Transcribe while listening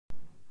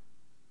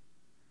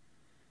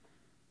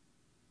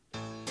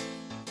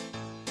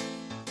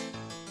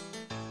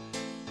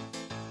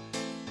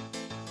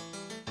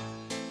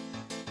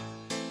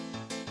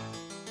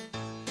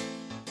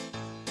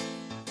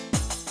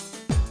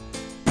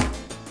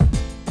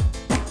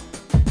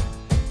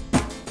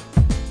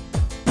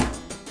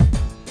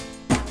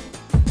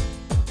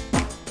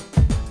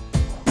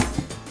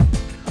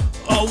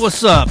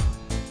What's up,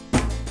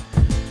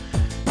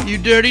 you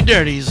dirty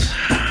dirties?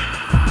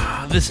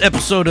 This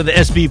episode of the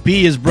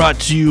SBP is brought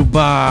to you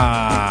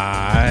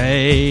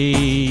by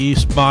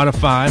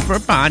Spotify for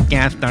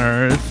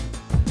podcasters.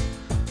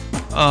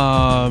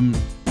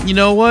 You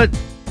know what?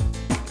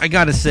 I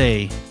gotta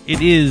say,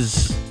 it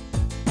is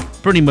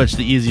pretty much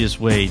the easiest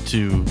way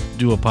to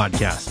do a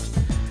podcast.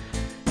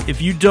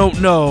 If you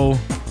don't know,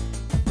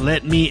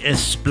 let me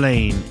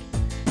explain.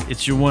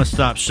 It's your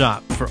one-stop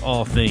shop for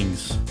all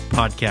things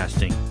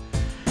podcasting.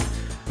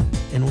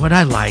 And would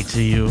I lie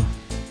to you?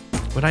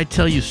 Would I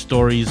tell you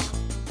stories?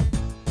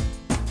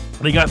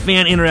 They got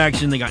fan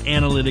interaction, they got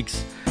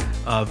analytics,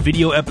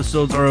 video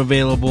episodes are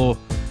available.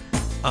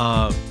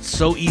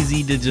 So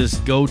easy to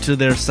just go to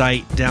their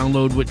site,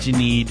 download what you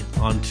need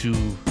onto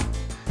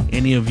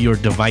any of your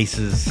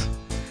devices,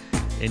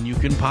 and you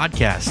can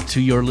podcast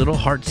to your little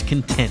heart's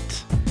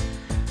content.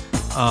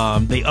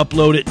 They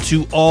upload it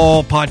to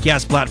all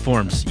podcast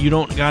platforms. You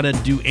don't gotta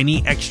do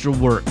any extra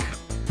work.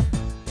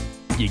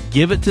 You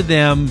give it to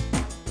them,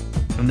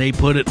 and they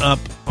put it up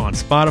on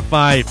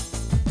Spotify,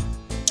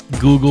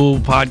 Google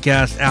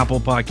Podcast, Apple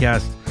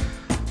Podcast,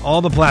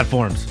 all the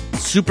platforms.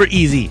 Super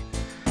easy.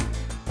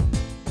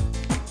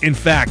 In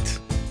fact,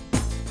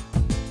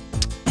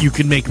 you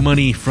can make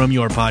money from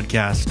your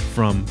podcast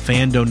from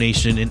fan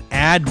donation and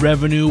ad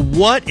revenue.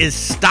 What is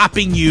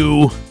stopping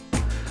you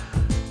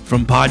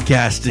from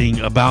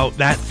podcasting about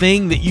that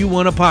thing that you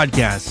want to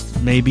podcast?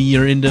 Maybe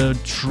you're into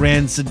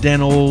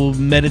transcendental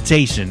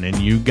meditation and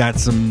you got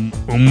some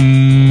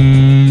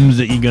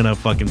that you're gonna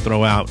fucking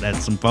throw out at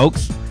some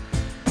folks.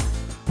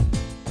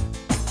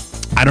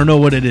 I don't know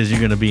what it is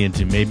you're gonna be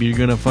into. Maybe you're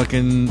gonna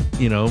fucking,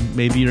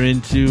 maybe you're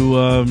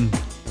into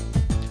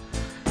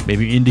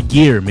maybe you're into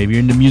gear. Maybe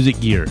you're into music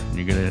gear.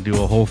 You're gonna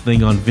do a whole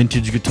thing on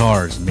vintage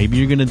guitars. Maybe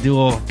you're gonna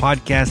do a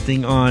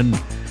podcasting on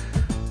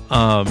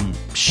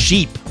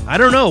sheep. I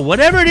don't know.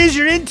 Whatever it is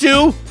you're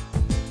into,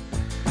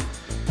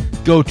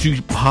 go to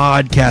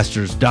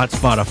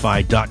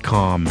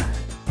podcasters.spotify.com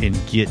and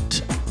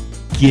get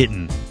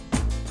getting.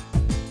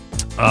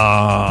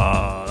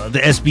 The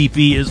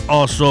SBP is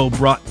also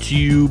brought to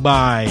you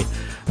by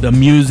the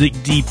Music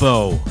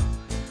Depot.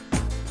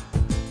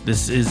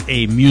 This is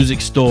a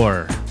music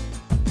store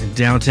in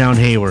downtown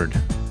Hayward,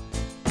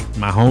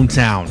 my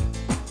hometown.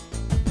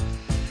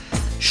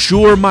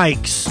 Shure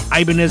mics,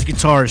 Ibanez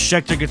guitars,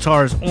 Schecter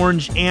guitars,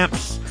 Orange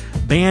amps,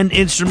 band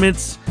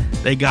instruments.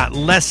 They got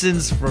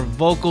lessons for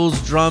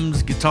vocals,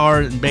 drums,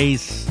 guitar, and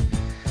bass.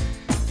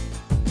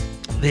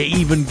 They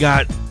even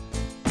got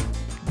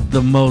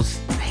the most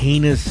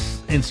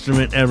heinous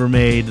instrument ever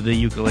made, the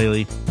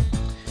ukulele.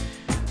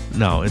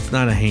 No, it's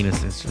not a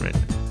heinous instrument.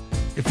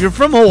 If you're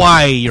from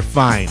Hawaii, you're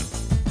fine.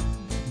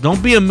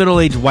 Don't be a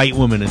middle-aged white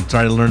woman and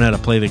try to learn how to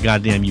play the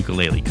goddamn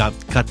ukulele.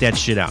 Cut that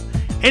shit out.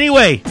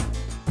 Anyway,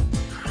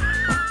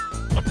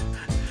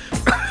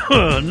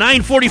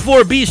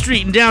 944 B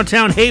Street in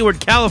downtown Hayward,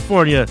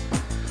 California.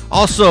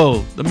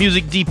 Also, the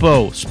Music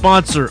Depot,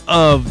 sponsor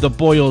of the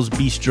Boyle's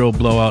Bistro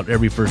Blowout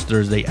every first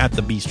Thursday at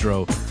the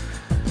Bistro,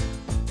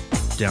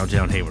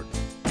 downtown Hayward.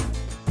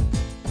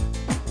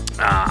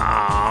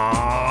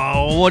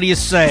 What do you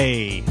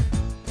say?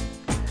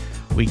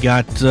 We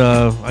got,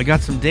 I got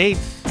some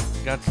dates.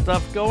 Got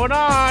stuff going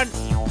on.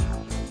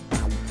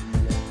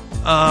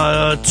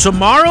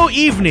 Tomorrow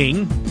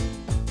evening,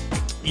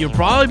 you'll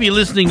probably be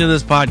listening to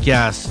this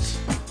podcast.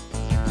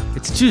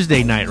 It's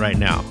Tuesday night right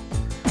now.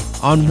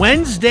 On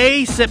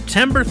Wednesday,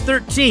 September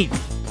 13th,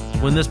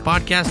 when this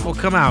podcast will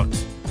come out.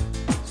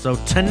 So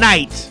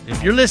tonight,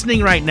 if you're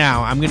listening right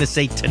now, I'm going to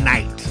say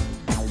tonight,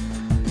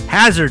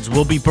 Hazards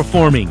will be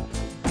performing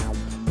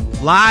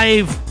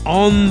live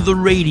on the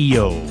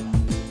radio.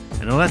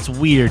 I know that's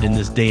weird in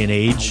this day and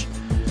age,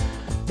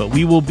 but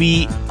we will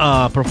be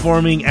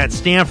performing at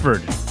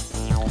Stanford.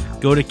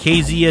 Go to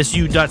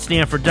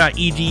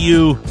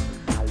kzsu.stanford.edu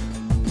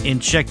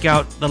and check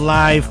out the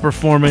live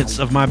performance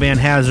of my band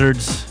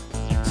Hazards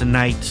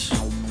tonight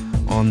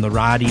on the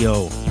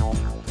radio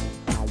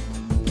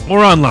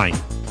or online.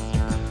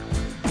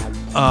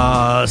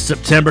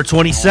 September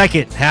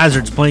 22nd,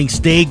 Hazards playing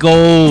Stay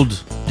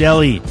Gold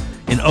Deli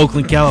in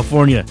Oakland,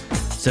 California.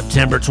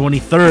 September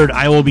 23rd,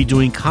 I will be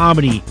doing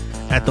comedy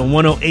at the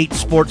 108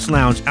 Sports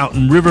Lounge out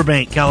in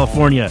Riverbank,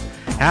 California.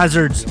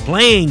 Hazards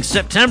playing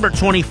September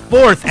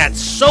 24th at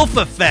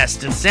Sofa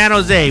Fest in San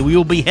Jose. We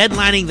will be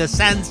headlining the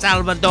San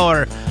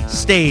Salvador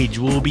stage.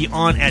 We will be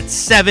on at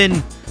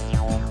 7,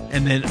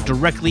 and then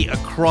directly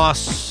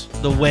across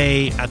the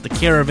way at the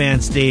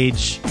Caravan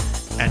stage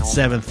at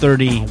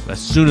 7:30.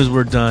 As soon as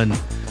we're done,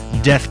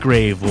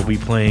 Deathgrave will be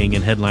playing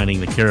and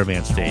headlining the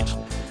Caravan stage.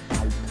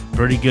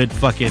 Pretty good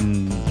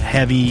fucking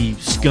heavy,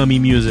 scummy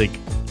music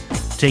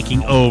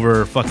taking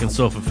over fucking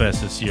Sofa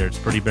Fest this year. It's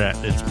pretty bad.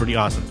 It's pretty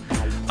awesome.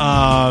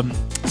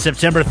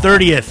 September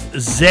 30th,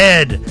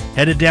 Zed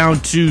headed down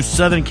to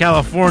Southern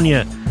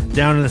California,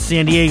 down in the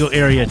San Diego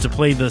area to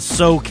play the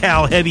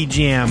SoCal Heavy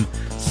Jam,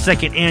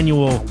 second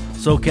annual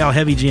SoCal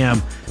Heavy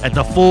Jam at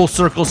the Full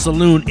Circle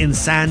Saloon in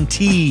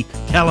Santee,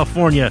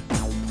 California.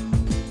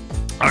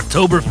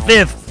 October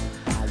 5th,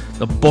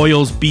 The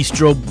Boyle's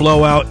Bistro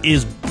Blowout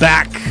is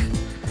back.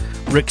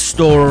 Rick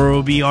Storer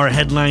will be our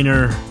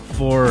headliner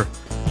for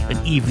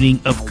an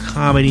evening of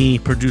comedy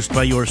produced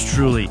by yours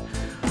truly.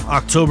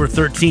 October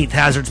 13th,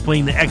 Hazard's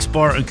playing the X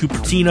Bar in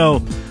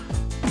Cupertino.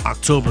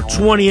 October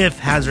 20th,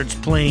 Hazard's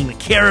playing the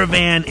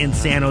Caravan in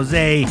San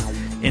Jose.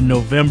 And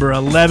November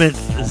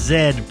 11th,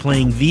 Zed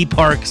playing the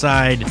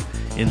Parkside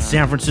in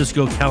San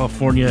Francisco,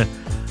 California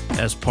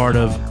as part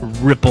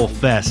of Ripple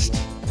Fest.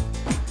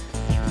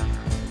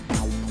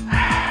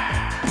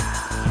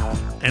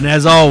 And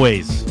as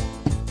always,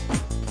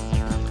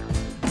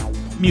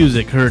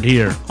 music heard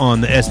here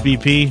on the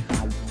SBP,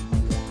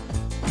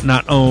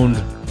 not owned,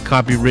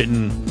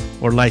 copywritten,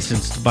 or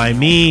licensed by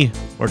me,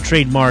 or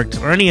trademarked,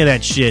 or any of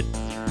that shit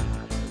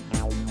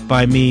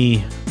by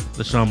me,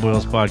 the Sean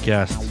Boyles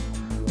Podcast,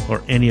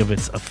 or any of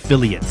its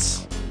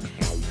affiliates.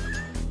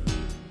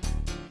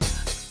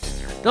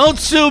 Don't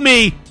sue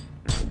me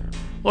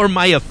or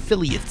my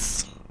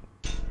affiliates.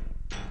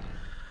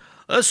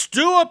 Let's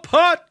do a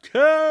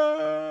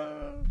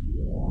podcast.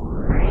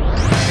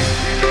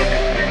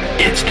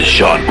 It's the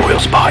Sean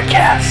Boyles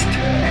Podcast.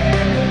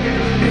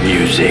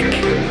 Music,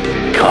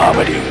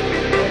 comedy,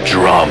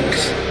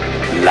 drums,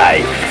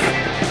 life,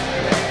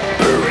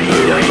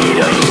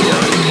 burritos.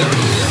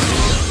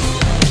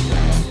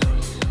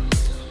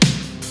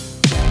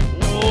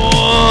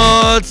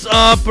 What's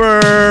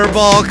upper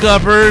ball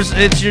cuppers?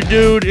 It's your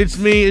dude. It's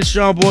me. It's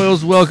Sean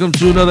Boyles. Welcome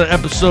to another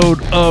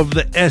episode of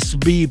the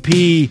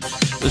SBP,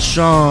 the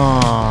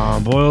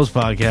Sean Boyles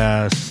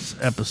Podcast,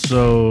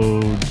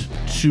 episode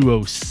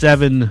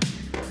 207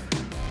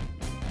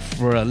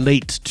 for a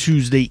late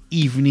Tuesday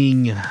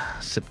evening,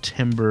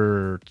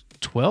 September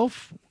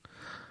 12th.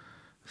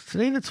 Is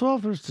today the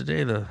 12th or is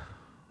today the...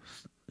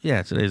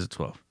 Yeah, today's the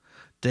 12th.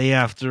 Day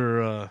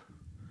after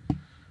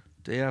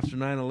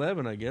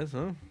 9/11, I guess,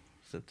 huh?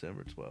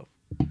 September 12th.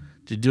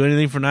 Did you do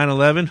anything for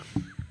 9/11?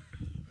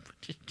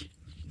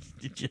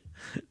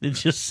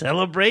 Did you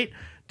celebrate?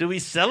 Do we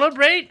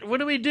celebrate? What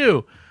do we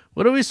do?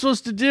 What are we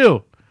supposed to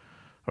do?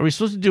 Are we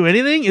supposed to do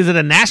anything? Is it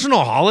a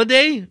national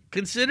holiday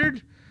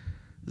considered?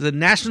 Is it a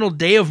national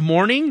day of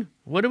mourning?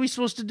 What are we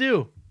supposed to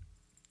do?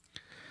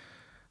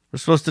 We're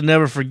supposed to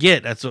never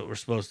forget. That's what we're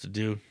supposed to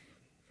do.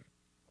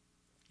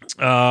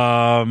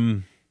 I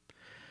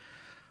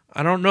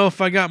don't know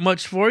if I got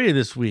much for you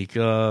this week.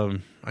 I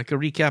could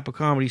recap a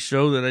comedy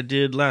show that I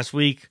did last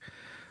week.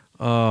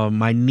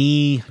 My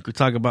knee. I could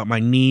talk about my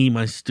knee,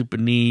 my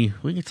stupid knee.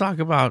 We could talk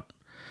about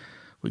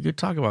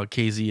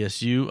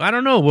KZSU. I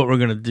don't know what we're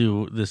gonna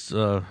do this.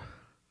 We'll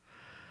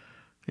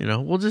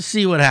just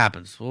see what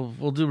happens.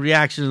 We'll do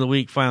reaction of the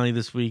week finally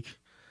this week.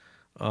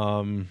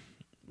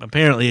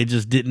 Apparently it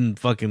just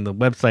didn't the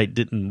website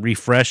didn't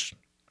refresh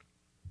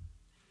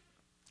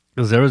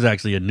because there was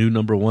actually a new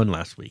number one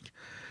last week.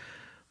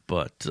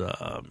 But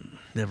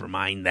never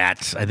mind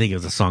that. I think it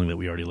was a song that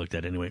we already looked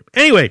at anyway.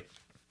 Anyway,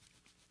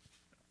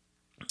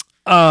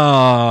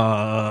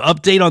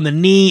 update on the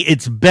knee.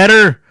 It's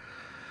better.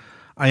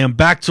 I am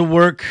back to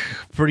work,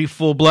 pretty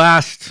full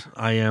blast.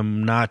 I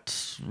am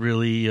not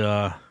really.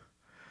 I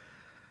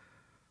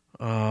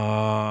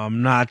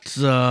don't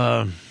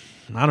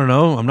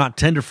know. I'm not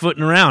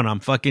tenderfooting around. I'm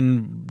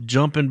fucking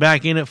jumping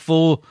back in at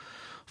full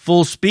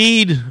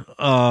speed.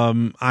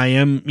 I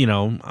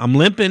am. I'm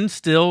limping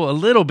still a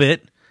little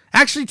bit.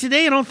 Actually,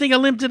 today I don't think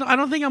I'm limping.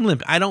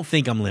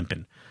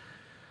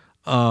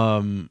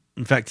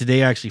 In fact,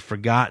 today I actually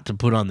forgot to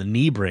put on the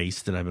knee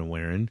brace that I've been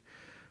wearing,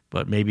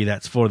 but maybe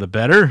that's for the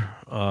better.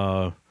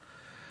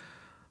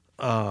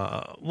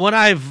 What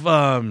I've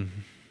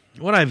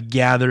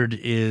gathered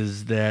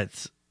is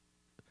that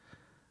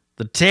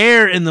the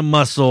tear in the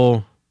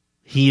muscle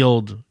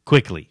healed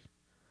quickly,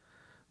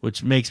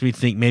 which makes me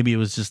think maybe it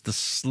was just the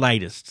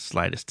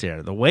slightest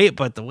tear. The way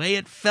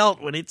it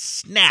felt when it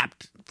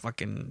snapped,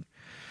 fucking.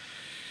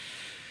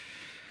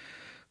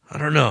 I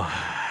don't know.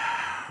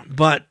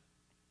 But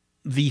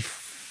the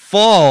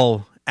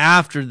fall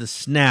after the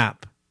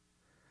snap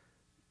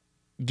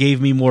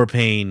gave me more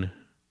pain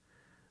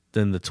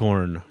than the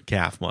torn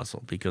calf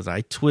muscle because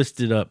I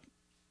twisted up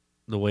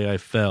the way I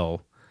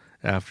fell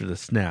after the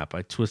snap.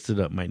 I twisted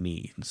up my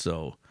knee. And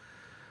so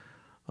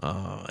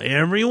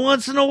every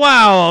once in a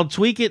while I'll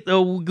tweak it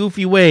a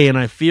goofy way and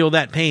I feel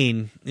that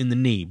pain in the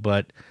knee.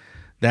 But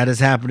that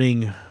is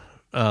happening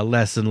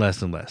less and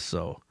less and less.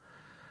 So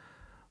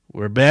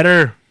we're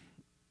better.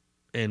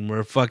 And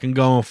we're fucking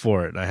going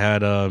for it. I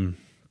had a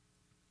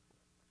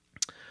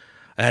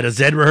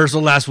Zed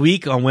rehearsal last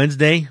week on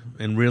Wednesday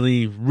and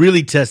really,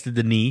 really tested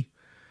the knee.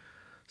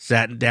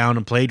 Sat down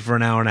and played for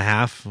an hour and a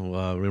half.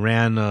 We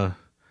ran the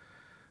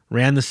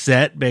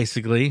set,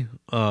 basically.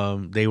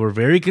 They were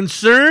very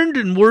concerned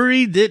and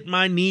worried that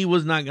my knee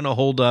was not going to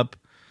hold up.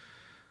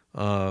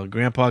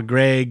 Grandpa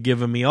Greg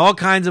giving me all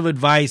kinds of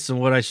advice on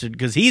what I should...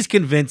 Because he's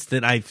convinced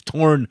that I've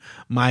torn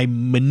my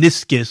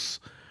meniscus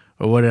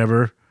or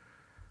whatever.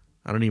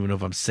 I don't even know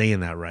if I'm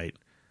saying that right.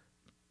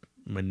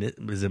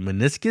 Is it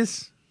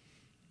meniscus?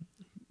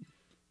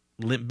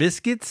 Limp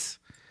Biscuits?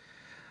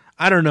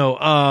 I don't know.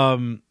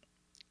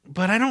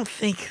 But I don't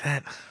think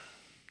that...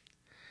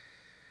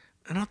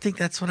 I don't think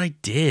that's what I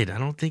did. I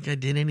don't think I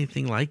did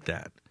anything like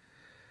that.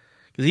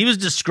 Because he was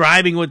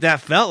describing what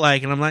that felt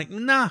like, and I'm like,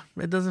 nah,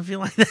 it doesn't feel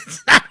like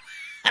that.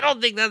 I don't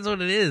think that's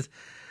what it is.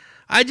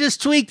 I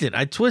just tweaked it.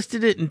 I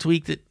twisted it and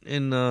tweaked it,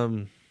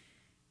 and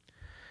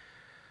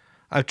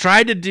I've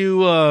tried to do.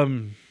 Well,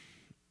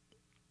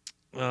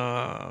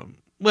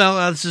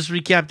 let's just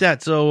recap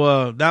that.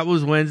 So that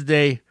was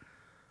Wednesday.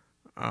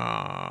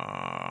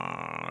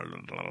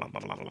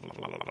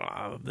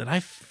 Did I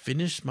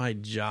finish my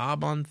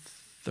job on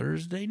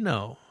Thursday?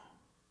 No.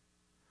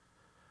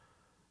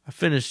 I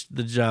finished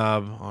the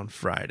job on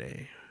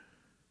Friday.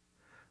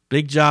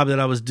 Big job that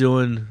I was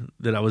doing,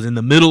 that I was in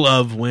the middle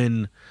of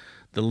when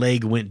the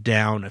leg went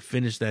down. I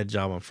finished that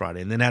job on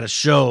Friday and then had a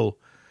show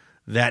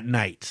that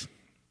night.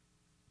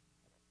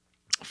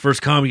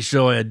 First comedy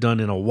show I had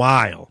done in a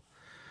while.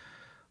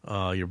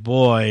 Your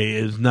boy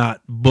is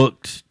not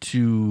booked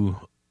too...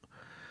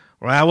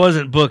 Well, I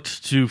wasn't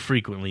booked too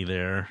frequently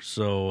there,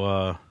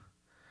 so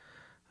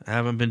I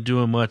haven't been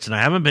doing much, and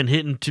I haven't been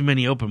hitting too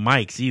many open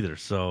mics either,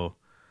 so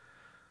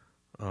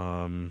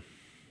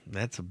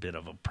that's a bit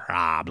of a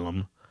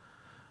problem.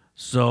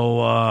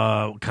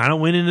 So kind of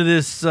went into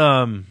this,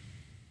 I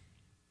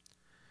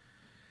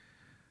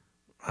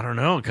don't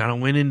know, kind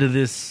of went into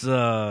this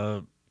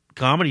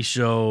comedy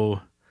show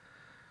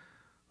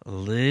a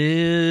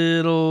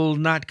little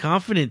not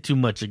confident too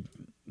much,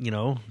 you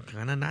know,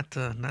 kind of not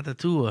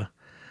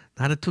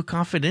too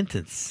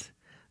confidence,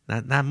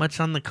 not much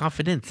on the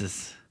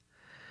confidences.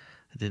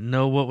 I didn't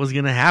know what was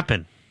going to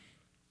happen.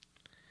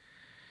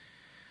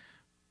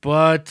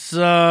 But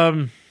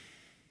I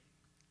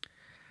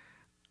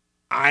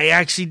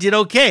actually did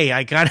okay.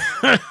 I got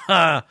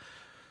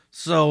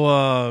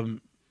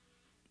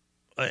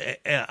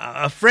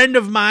a friend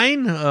of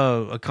mine,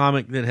 a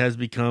comic that has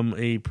become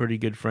a pretty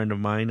good friend of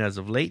mine as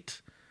of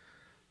late,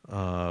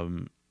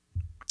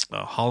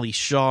 Holly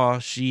Shaw.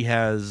 She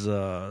has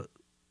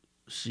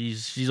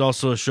she's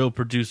also a show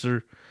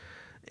producer,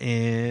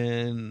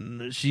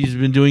 and she's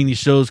been doing these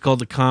shows called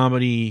the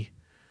Comedy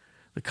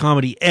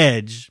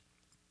Edge.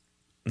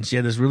 And she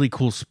had this really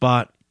cool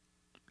spot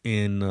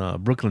in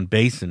Brooklyn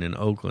Basin in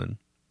Oakland.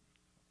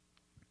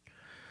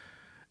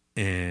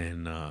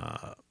 And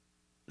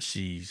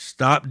she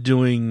stopped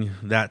doing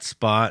that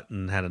spot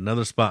and had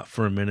another spot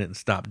for a minute and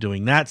stopped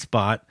doing that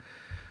spot.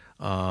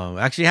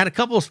 Actually had a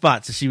couple of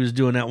spots that she was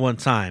doing at one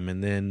time.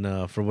 And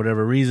then for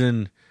whatever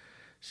reason,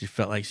 she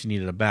felt like she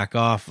needed to back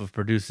off of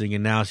producing,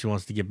 and now she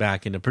wants to get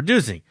back into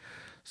producing.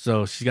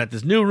 So she's got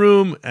this new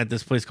room at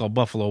this place called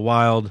Buffalo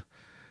Wild.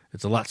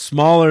 It's a lot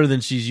smaller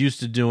than she's used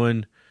to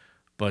doing,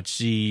 but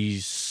she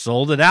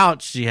sold it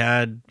out. She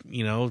had,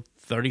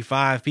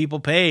 35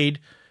 people paid,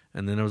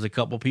 and then there was a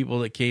couple people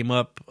that came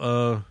up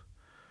and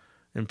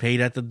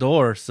paid at the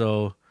door.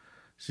 So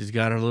she's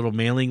got her little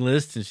mailing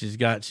list, and she's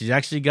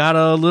actually got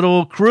a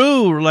little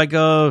crew, like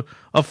a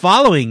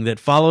following that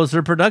follows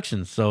her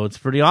productions. So it's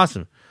pretty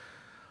awesome.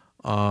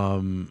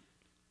 I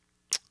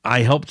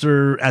helped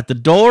her at the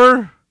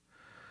door,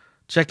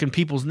 checking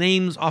people's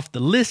names off the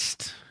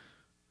list.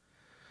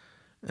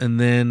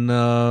 And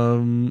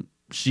then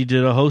she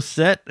did a host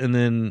set, and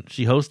then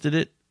she hosted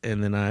it,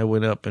 and then I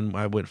went up and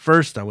I went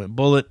first. I went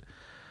bullet.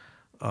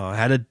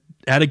 Had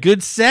a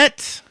good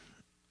set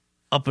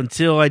up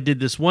until I did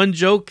this one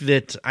joke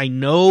that I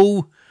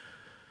know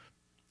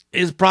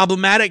is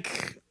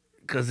problematic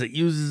because it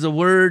uses a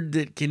word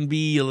that can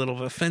be a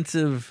little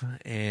offensive,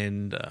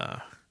 and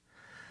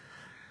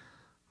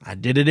I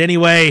did it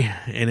anyway,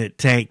 and it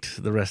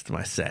tanked the rest of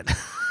my set.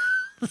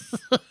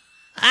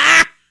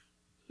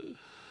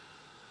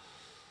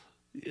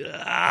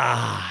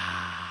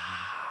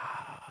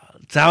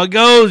 That's how it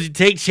goes. You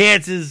take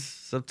chances.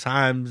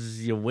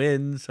 Sometimes you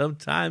win,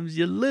 sometimes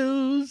you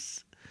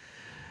lose.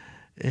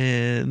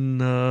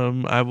 And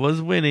I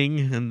was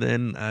winning, and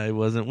then I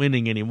wasn't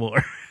winning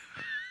anymore.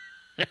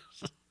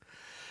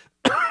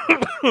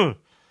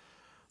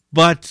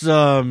 But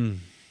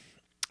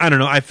I don't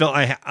know. I felt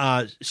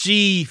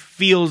she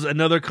feels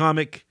another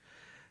comic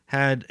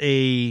had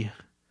a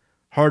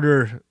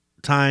harder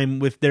time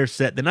with their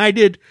set than I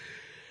did.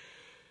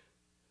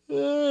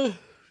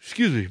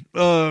 Excuse me.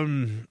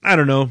 I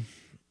don't know.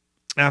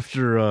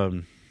 After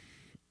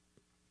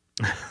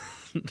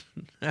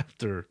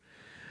after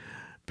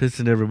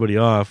pissing everybody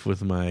off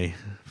with my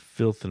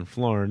filth and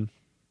flarn,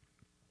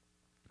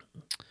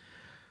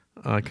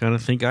 I kind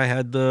of think I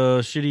had the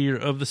shittier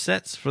of the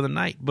sets for the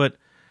night. But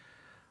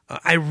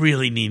I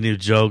really need new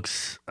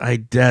jokes. I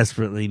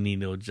desperately need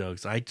new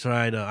jokes. I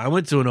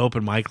went to an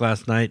open mic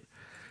last night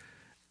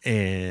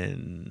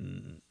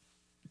and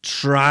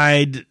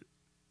tried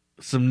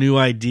some new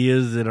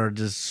ideas that are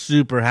just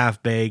super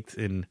half-baked,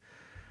 and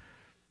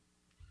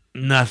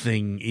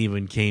nothing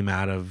came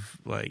out of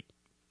my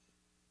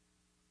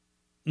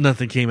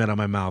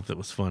mouth that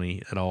was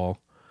funny at all.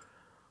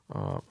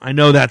 I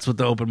know that's what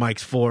the open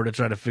mic's for, to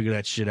try to figure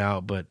that shit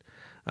out, but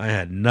I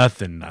had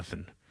nothing.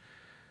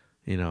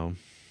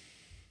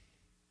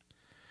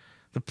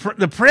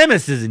 The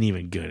premise isn't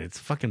even good. It's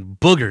fucking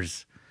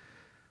boogers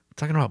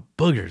Talking about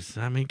boogers.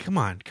 I mean, come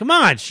on. Come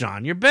on,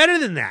 Sean. You're better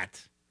than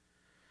that.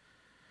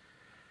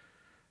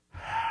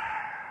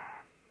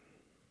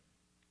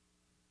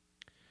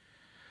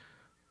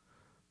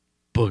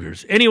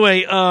 Boogers.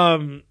 Anyway,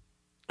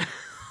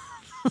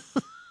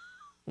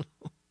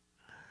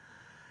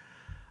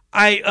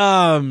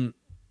 I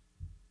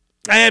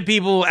had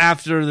people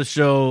after the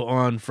show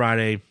on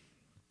Friday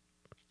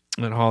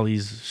at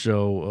Holly's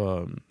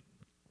show.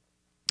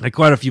 Had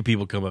quite a few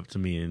people come up to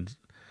me and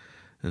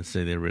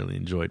say they really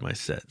enjoyed my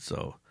set.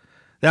 So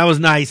that was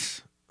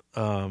nice.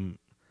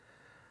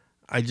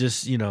 I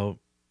just,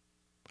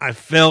 I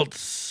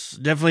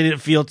definitely didn't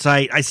feel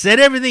tight. I said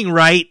everything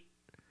right.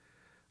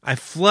 I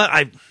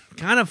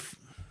kind of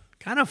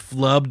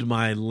flubbed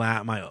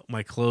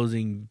my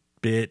closing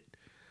bit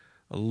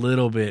a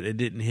little bit. It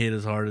didn't hit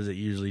as hard as it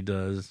usually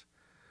does.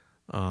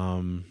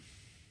 But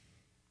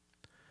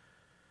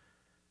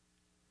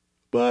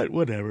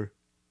whatever.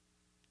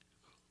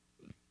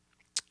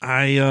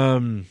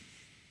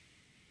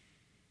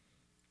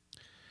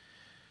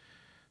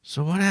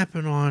 So what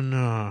happened on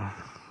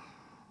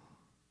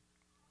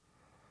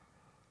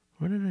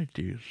what did I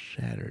do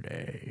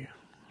Saturday?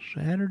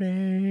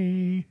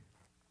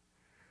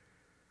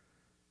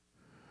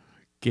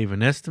 Gave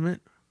an estimate.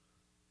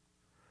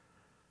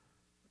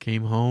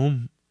 Came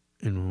home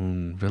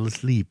and fell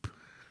asleep.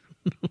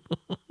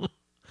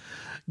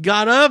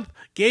 Got up,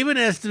 gave an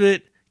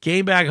estimate,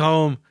 came back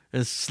home,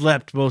 and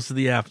slept most of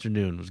the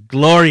afternoon. It was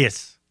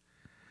glorious.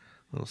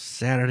 Little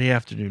Saturday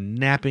afternoon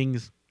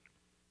nappings.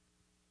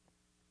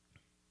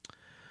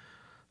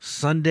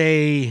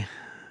 Sunday,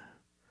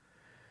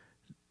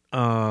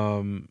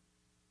 Sunday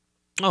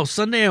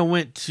I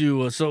went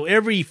to, so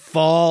every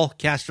fall,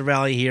 Castro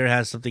Valley here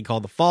has something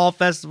called the Fall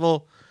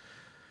Festival.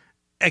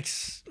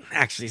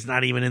 Actually, it's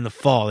not even in the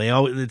fall.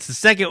 It's the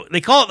second,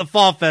 they call it the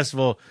Fall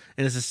Festival,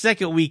 and it's the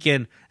second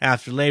weekend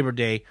after Labor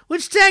Day,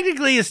 which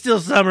technically is still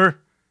summer.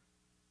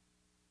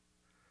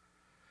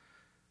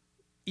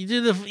 You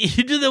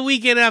do the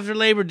weekend after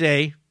Labor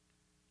Day,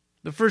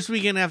 the first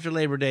weekend after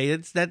Labor Day.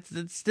 It's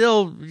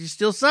still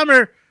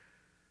summer.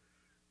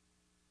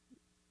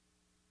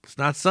 It's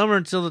not summer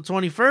until the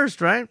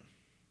 21st, right?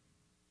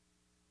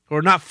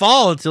 Or not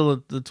fall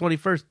until the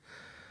 21st.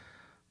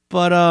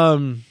 But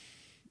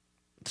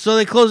so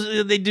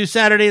they do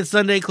Saturday and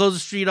Sunday, close the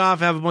street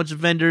off, have a bunch of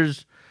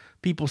vendors,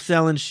 people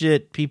selling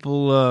shit,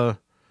 people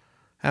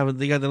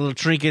they got their little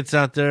trinkets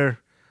out there.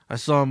 I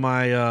saw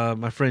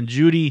my friend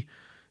Judy,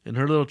 and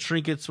her little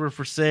trinkets were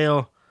for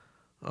sale.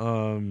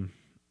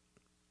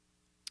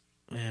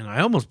 And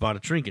I almost bought a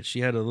trinket.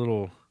 She had a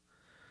little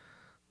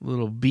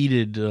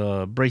beaded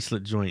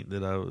bracelet joint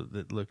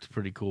that looked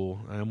pretty cool.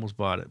 I almost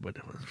bought it, but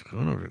it was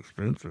kind of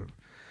expensive.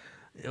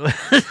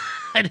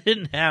 I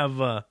didn't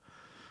have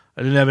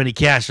any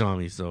cash on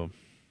me, so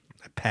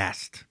I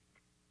passed.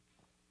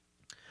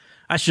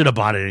 I should have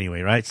bought it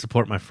anyway, right?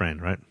 Support my friend,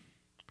 right?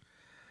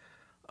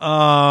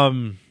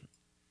 And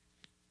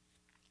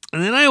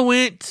then I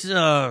went,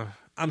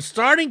 I'm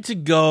starting to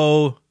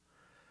go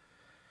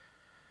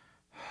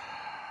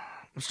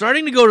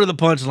to the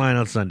Punchline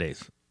on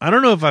Sundays. I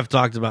don't know if I've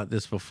talked about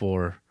this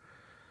before.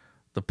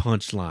 The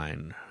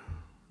Punchline.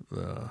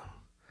 The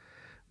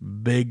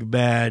big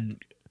bad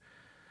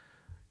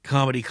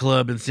comedy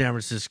club in San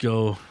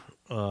Francisco.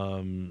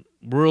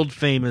 World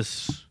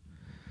famous.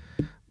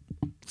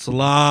 It's a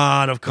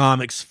lot of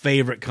comics'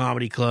 favorite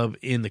comedy club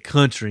in the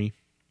country.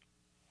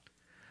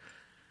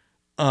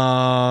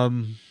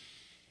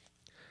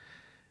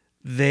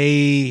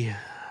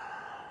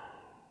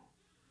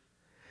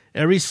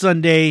 Every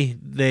Sunday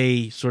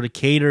they sort of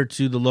cater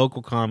to the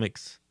local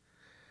comics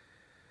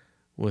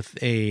with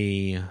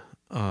a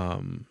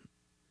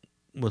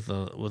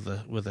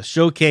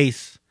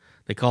showcase.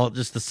 They call it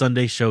just the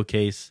Sunday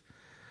showcase.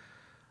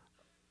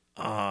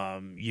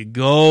 You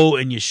go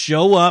and you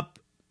show up.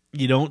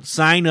 You don't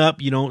sign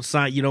up. You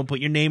don't put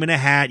your name in a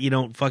hat. You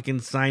don't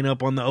fucking sign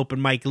up on the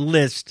open mic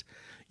list.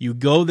 You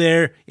go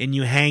there and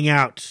you hang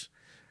out.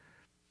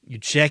 You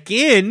check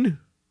in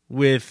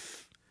with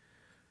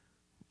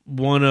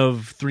one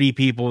of three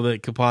people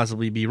that could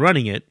possibly be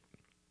running it.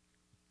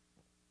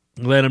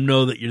 Let them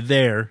know that you're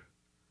there.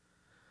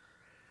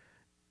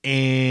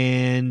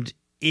 And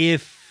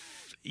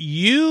if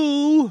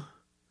you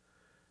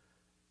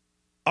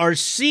are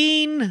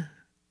seen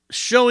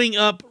showing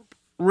up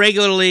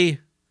regularly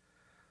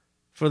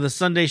for the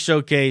Sunday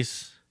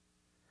showcase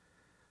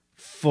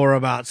for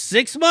about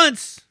 6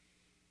 months,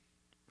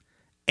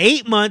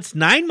 8 months,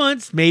 9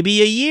 months,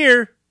 maybe a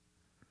year,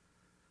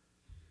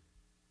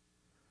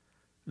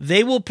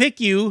 they will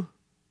pick you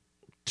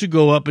to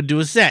go up and do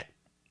a set.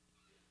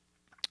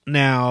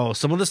 Now,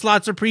 some of the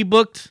slots are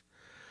pre-booked.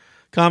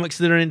 Comics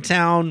that are in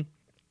town,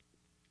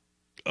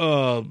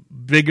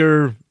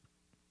 bigger,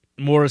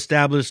 more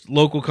established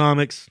local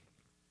comics.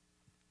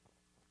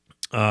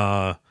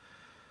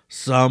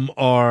 Some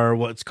are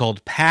what's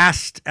called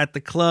passed at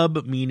the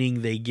club,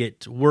 meaning they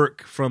get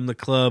work from the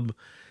club,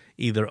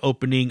 either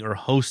opening or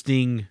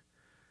hosting,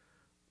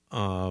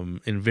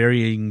 in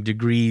varying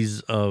degrees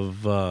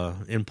of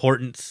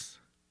importance.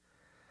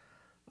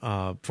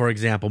 For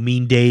example,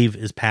 Mean Dave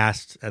is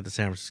passed at the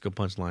San Francisco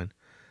Punchline.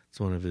 It's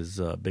one of his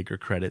bigger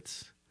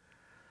credits.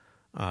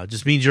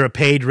 Just means you're a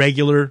paid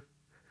regular.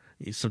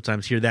 You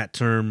sometimes hear that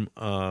term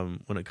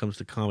when it comes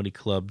to comedy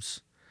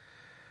clubs.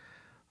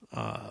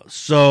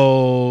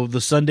 So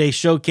the Sunday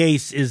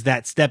Showcase is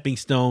that stepping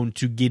stone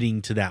to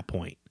getting to that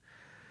point.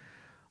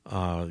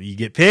 You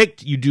get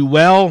picked, you do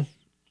well.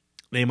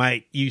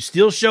 You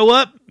still show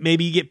up.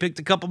 Maybe you get picked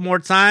a couple more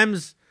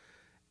times.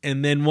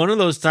 And then one of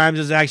those times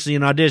is actually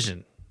an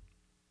audition.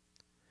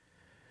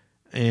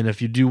 And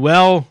if you do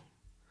well,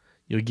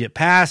 you'll get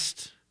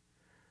passed.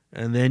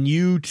 And then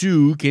you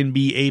too can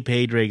be a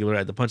paid regular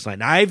at the Punchline.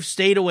 Now, I've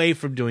stayed away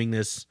from doing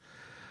this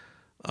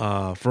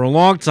for a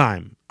long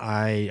time.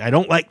 I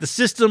don't like the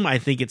system. I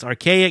think it's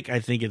archaic. I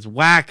think it's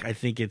whack. I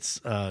think it's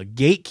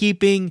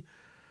gatekeeping.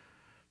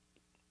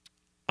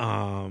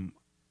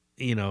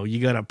 You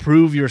got to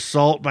prove your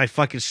salt by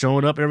fucking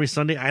showing up every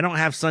Sunday. I don't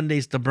have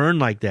Sundays to burn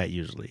like that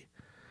usually.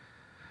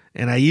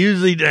 And I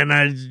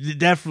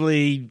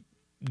definitely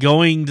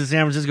going to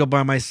San Francisco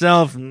by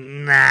myself,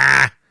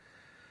 nah,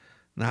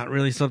 not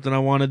really something I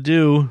want to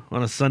do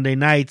on a Sunday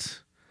night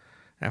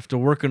after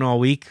working all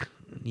week.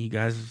 You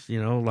guys, a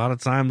lot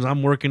of times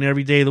I'm working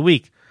every day of the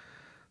week.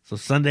 So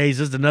Sunday's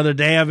just another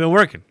day I've been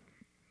working.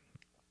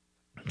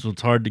 So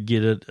it's hard to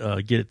get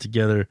it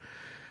together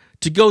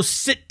to go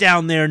sit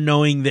down there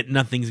knowing that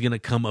nothing's going to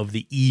come of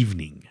the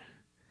evening.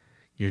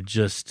 You're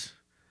just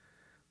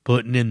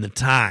putting in the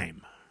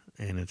time.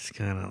 And it's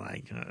kind of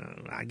like,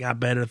 I got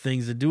better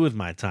things to do with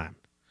my time.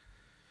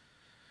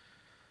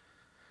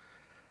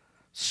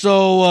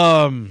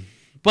 So,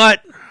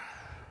 but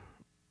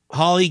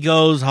Holly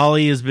goes.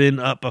 Holly has been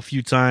up a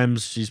few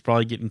times. She's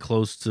probably getting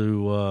close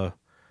to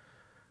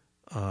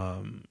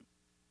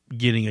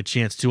getting a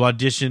chance to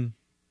audition.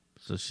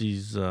 So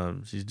she's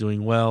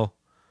doing well.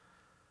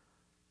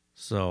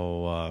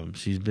 So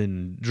she's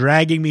been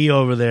dragging me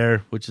over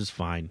there, which is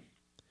fine.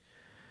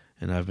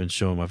 And I've been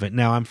showing my face.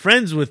 Now, I'm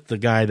friends with the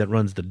guy that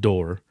runs the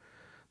door,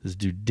 this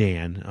dude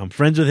Dan. I'm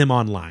friends with him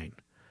online.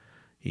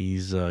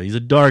 He's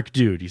a dark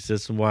dude. He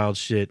says some wild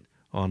shit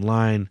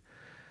online.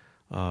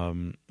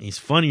 He's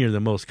funnier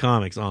than most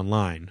comics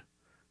online.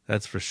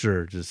 That's for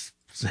sure. Just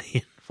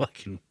saying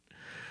fucking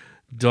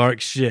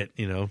dark shit,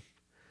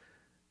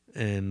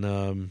 And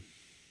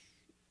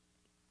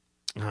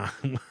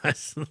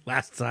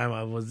last time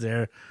I was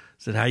there, I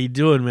said, "How you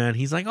doing, man?"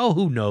 He's like, "Oh,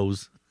 who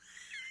knows?"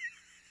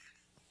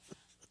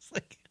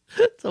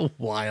 It's a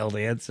wild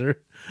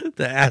answer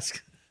to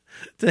ask.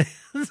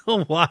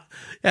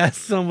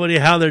 Ask somebody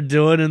how they're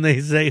doing, and they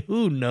say,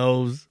 "Who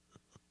knows?"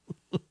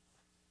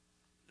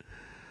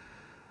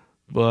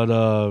 But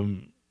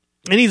and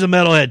he's a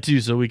metalhead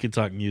too, so we can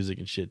talk music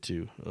and shit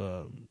too.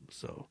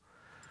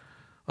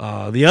 The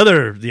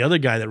other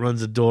guy that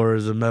runs the door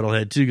is a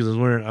metalhead too, because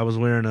I was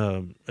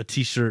wearing a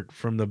t-shirt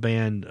from the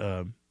band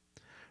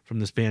from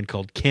this band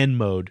called Ken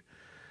Mode.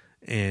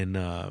 And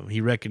he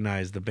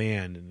recognized the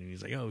band, and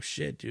he's like, "Oh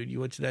shit, dude,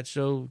 you went to that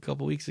show a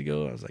couple weeks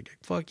ago?" I was like,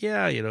 "Fuck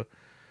yeah,"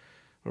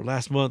 or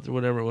last month or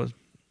whatever it was.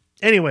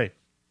 Anyway,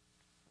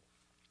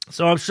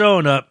 so I'm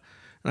showing up,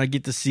 and I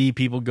get to see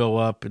people go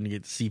up, and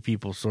get to see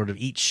people sort of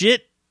eat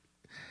shit.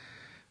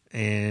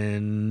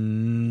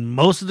 And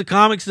most of the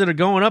comics that are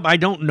going up, I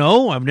don't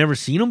know. I've never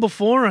seen them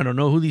before. I don't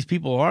know who these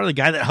people are. The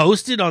guy that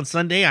hosted on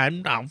Sunday, I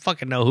don't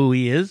fucking know who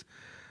he is.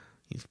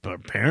 He's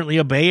apparently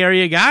a Bay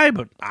Area guy,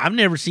 but I've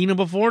never seen him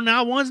before,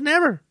 not once,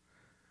 never.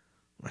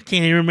 I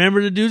can't even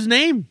remember the dude's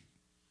name.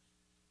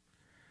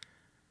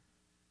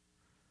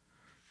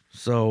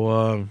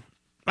 So,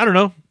 I don't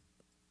know.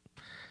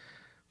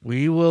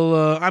 We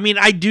will,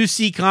 I do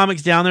see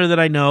comics down there that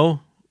I know,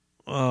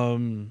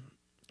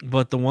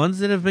 but the ones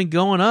that have been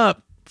going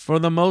up, for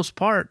the most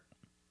part,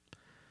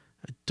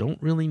 I don't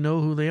really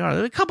know who they are.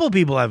 There are a couple of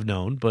people I've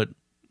known, but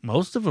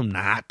most of them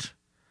not.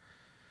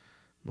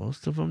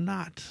 Most of them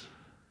not.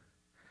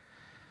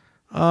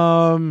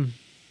 Well,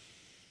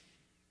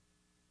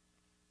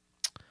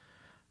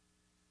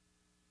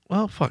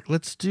 fuck.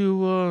 Let's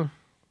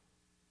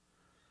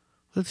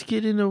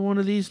get into one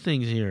of these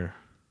things here.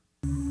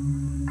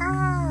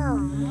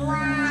 Oh,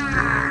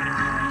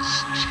 wow.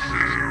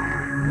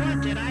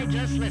 What did I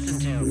just listen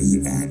to?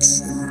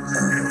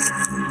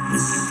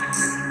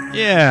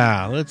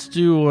 Yeah, let's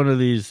do one of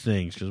these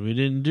things, because we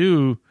didn't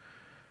do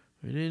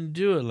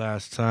it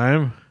last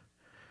time.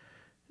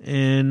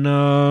 And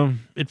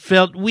it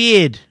felt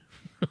weird.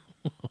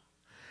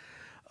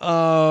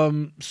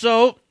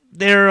 So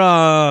they're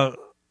a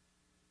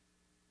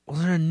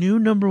new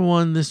number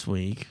one this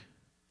week.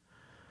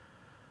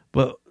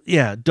 But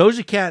yeah,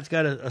 Doja Cat's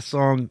got a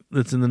song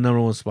that's in the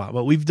number one spot.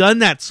 But we've done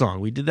that song.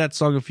 We did that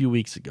song a few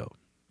weeks ago.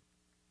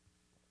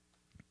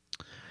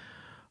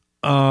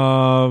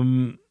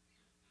 And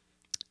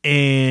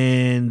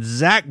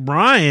Zach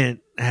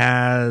Bryan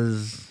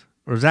has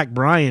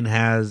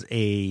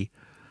a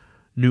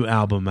new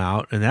album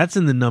out, and that's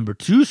in the number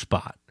 2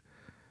 spot.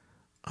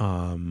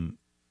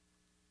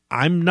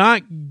 I'm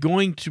not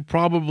going to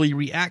probably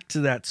react to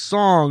that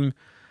song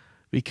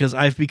because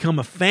I've become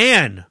a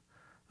fan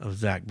of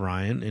Zach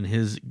Bryan and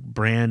his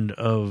brand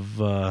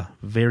of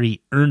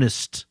very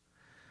earnest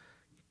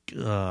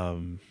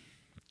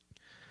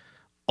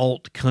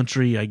alt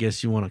country, I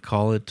guess you want to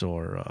call it,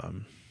 or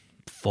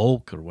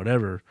folk or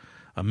whatever,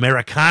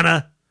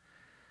 Americana,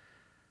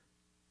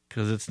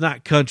 because it's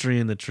not country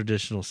in the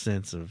traditional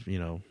sense of, it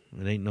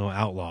ain't no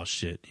outlaw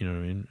shit, you know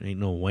what I mean? It ain't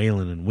no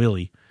Waylon and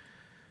Willie.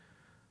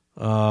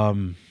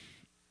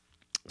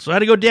 So I had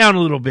to go down a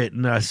little bit,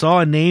 and I saw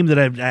a name that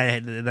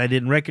I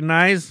didn't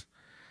recognize.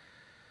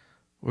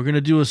 We're going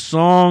to do a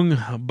song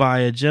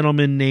by a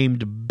gentleman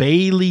named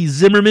Bailey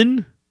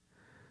Zimmerman.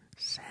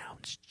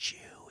 Sounds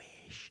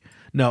Jewish.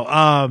 No,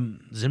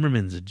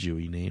 Zimmerman's a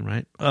Jewy name,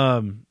 right?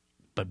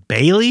 But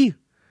Bailey?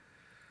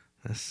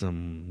 That's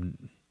some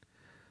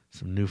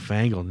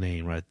newfangled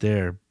name right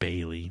there,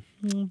 Bailey.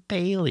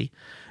 Bailey.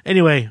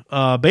 Anyway,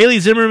 Bailey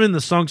Zimmerman,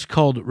 the song's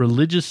called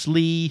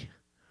Religiously.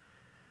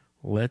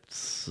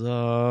 Let's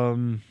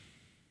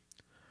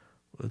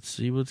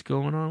see what's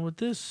going on with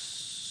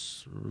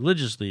this.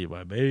 Religiously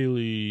by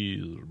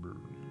Bailey.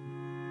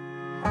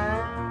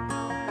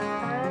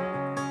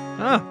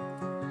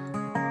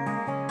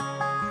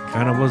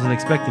 Kind of wasn't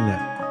expecting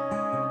that.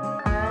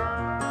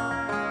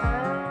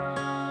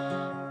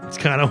 It's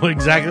kind of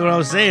exactly what I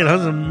was saying.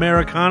 Huh?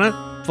 Americana,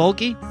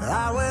 folky.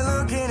 I went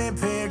looking at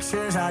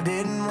pictures I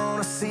didn't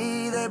want to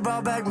see. They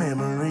brought back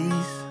memories.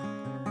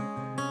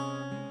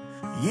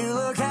 You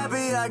look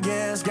happy, I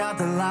guess, got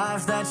the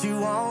life that you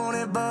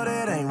wanted, but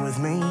it ain't with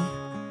me.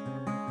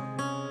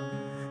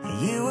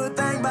 You would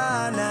think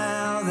by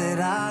now that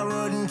I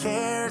wouldn't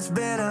care. It's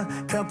been a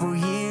couple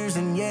years,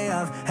 and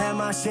yeah, I've had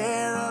my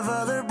share of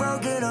other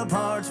broken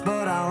parts,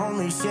 but I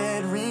only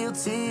shed real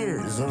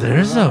tears.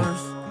 There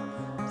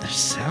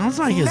sounds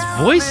like his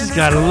voice has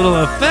got a little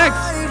effect.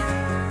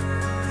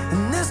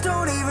 And this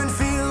don't even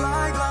feel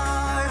like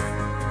life,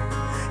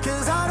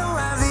 'cause I don't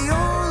have the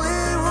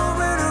only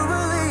woman who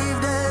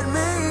believed in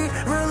me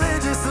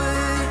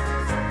religiously.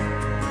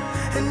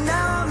 And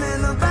now I'm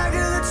in the back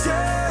of the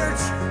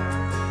church,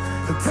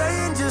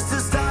 praying just to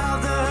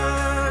stop the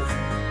hurt,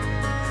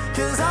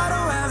 'cause I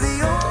don't have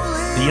the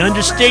only The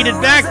understated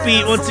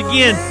backbeat once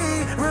again.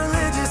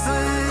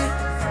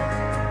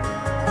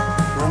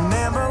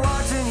 Remember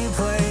watching you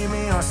play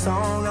me our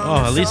song.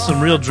 Oh, at least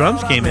some real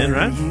drums came in,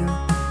 right?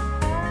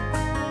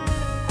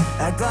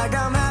 Act like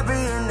I'm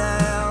happier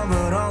now,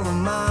 but all of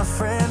my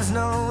friends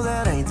know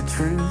that ain't the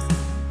truth.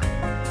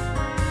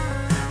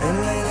 And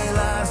lately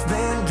life's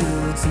been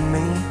good to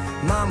me.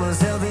 Mama's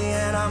healthy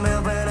and I'm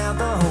helping out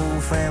the whole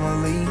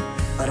family.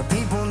 A lot of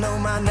people know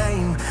my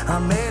name. I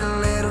made a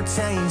little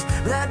change,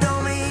 but that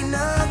don't mean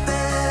nothing.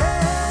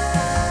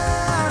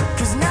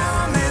 'Cause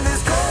now I'm in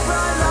this cold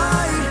bright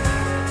light,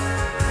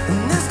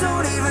 and this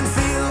don't even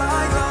feel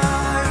like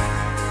life.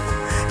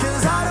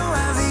 'Cause I don't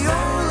have the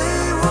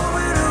only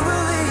woman who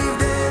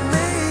believed in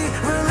me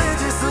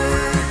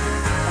religiously.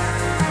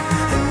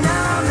 And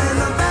now I'm in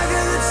the back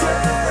of the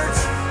church,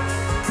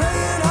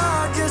 praying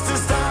hard just to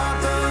stop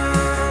the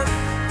hurt.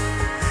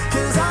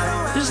 'Cause I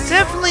don't have There's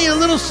definitely a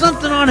little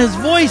something on his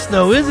voice,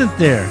 though, isn't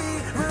there?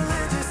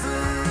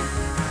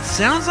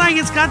 Sounds like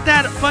it's got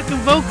that fucking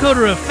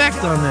vocoder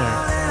effect on there.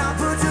 And I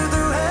put you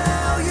through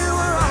hell, you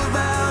were all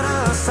about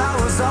us, I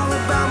was all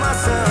about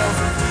myself.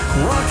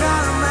 What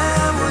kind of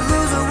man would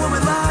lose a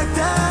woman like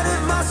that?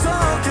 If my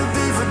soul could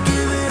be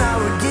forgiven, I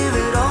would give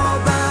it all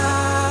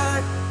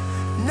back.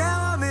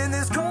 Now I'm in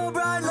this cold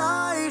bright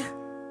light,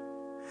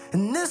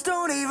 and this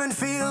don't even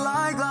feel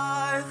like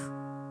life.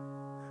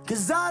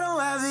 'Cause I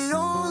don't have the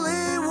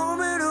only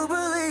woman who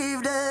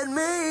believed in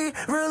me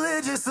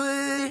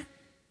religiously.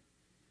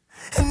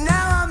 And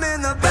now I'm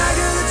in the back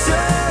of the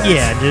church.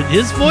 Yeah, dude,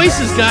 his voice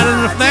has got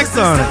an effect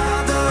on it.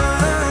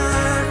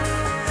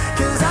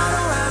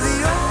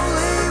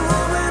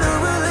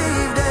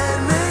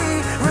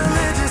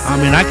 I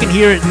mean, I can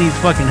hear it in these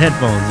fucking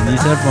headphones, and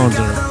these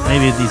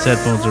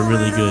headphones are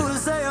really good.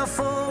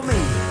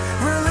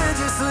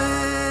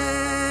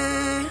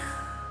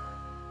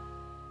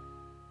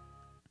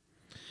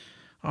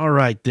 All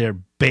right there,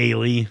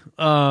 Bailey.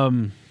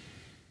 The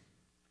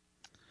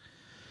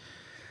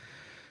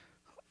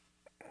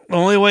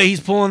only way he's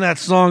pulling that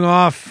song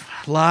off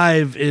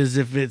live is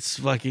if it's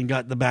fucking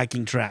got the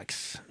backing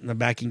tracks. The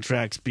backing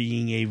tracks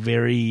being a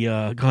very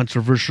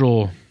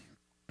controversial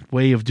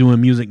way of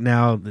doing music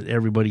now that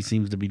everybody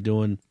seems to be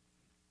doing.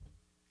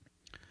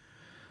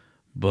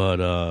 But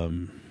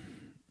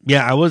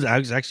yeah, I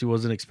actually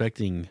wasn't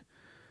expecting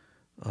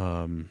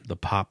the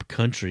pop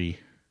country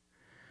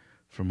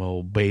from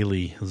old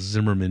Bailey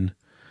Zimmerman.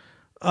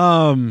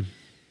 I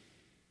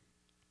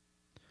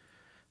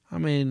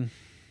mean,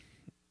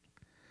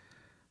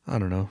 I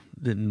don't know.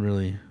 Didn't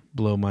really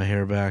blow my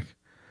hair back.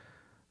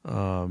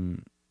 But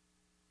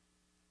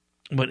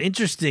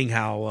interesting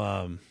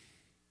how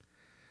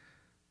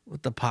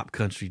what the pop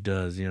country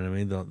does. You know what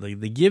I mean?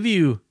 They give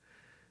you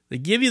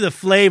the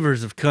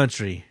flavors of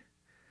country,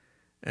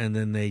 and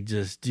then they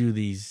just do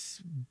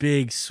these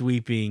big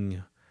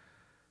sweeping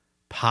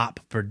pop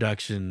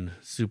production,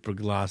 super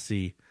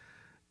glossy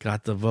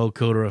got the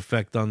vocoder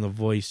effect on the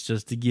voice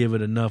just to give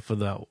it enough of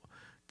the,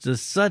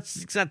 just such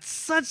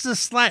a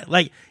slight,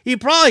 like, he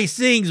probably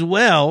sings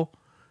well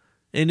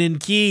and in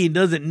key and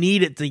doesn't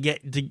need it to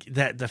get to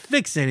that to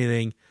fix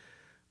anything,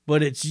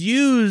 but it's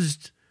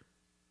used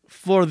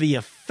for the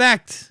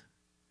effect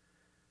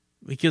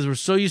because we're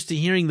so used to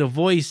hearing the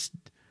voice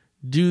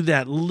do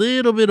that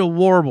little bit of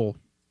warble.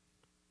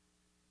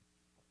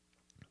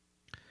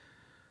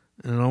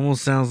 And it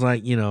almost sounds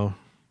like,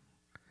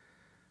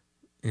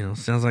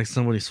 sounds like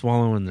somebody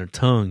swallowing their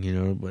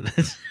tongue, but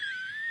it's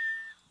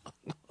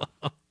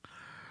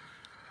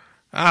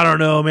I don't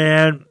know,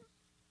 man.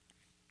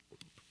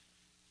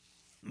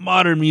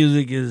 Modern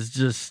music is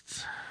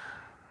just,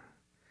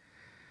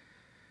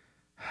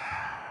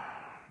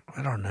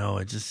 I don't know.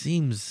 It just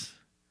seems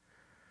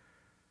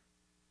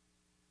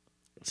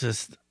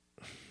this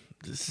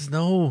is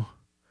no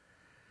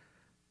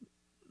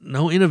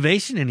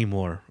innovation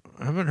anymore.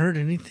 I haven't heard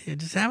anything. I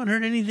just haven't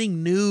heard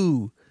anything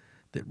new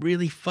that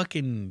really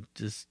fucking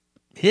just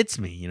hits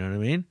me. You know what I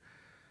mean?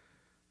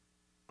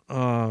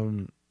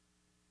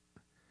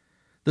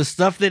 The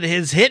stuff that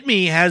has hit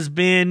me has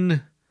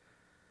been,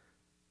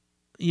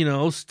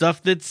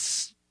 stuff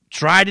that's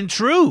tried and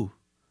true.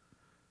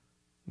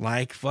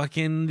 Like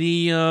fucking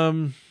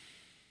the,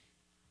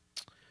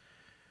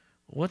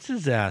 what's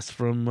his ass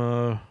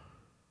from,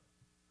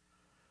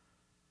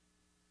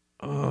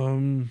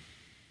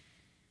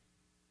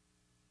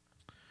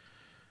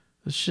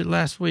 this shit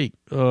last week.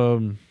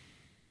 Where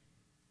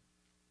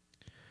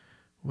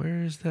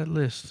is that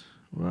list?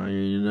 Why are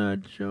you not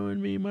showing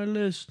me my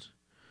list?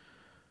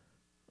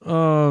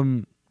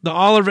 The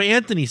Oliver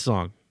Anthony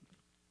song.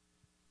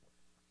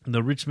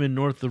 The Richmond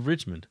North of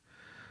Richmond.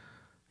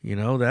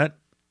 That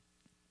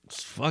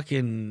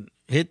fucking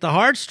hit the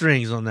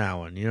heartstrings on that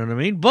one. You know what I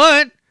mean?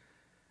 But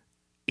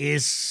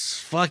it's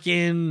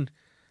fucking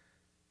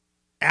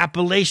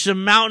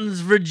Appalachian Mountains,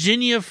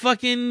 Virginia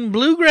fucking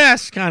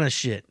bluegrass kind of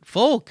shit.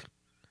 Folk.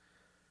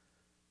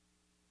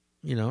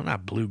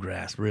 Not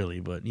bluegrass really,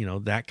 but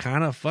that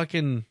kind of folk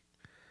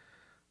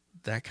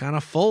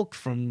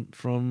from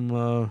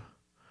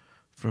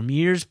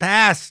years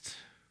past.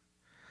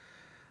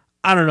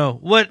 I don't know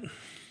what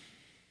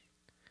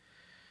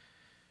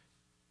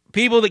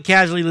people that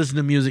casually listen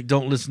to music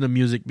don't listen to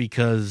music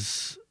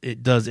because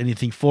it does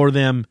anything for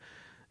them.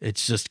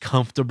 It's just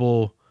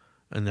comfortable,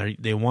 and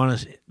they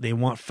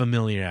want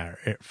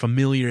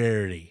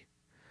familiarity.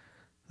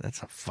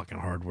 That's a fucking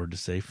hard word to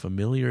say.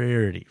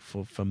 Familiarity.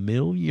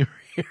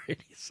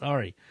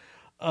 Sorry.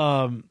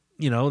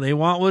 They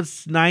want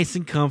what's nice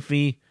and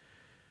comfy,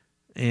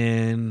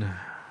 and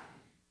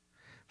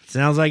it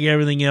sounds like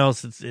everything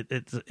else.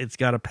 It's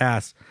got to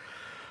pass.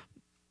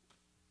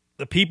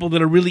 The people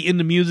that are really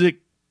into music,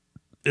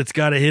 it's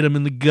got to hit them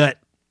in the gut,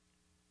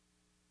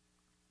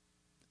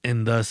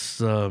 and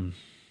thus, a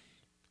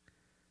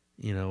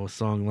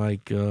song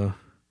like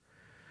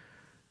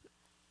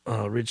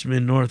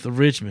Richmond North of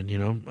Richmond.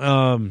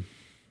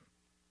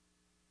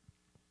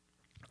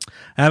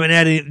 I haven't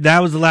had any. That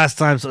was the last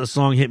time a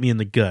song hit me in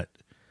the gut.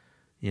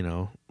 It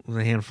was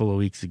a handful of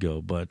weeks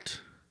ago, but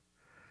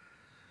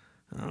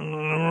I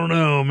don't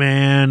know,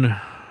 man.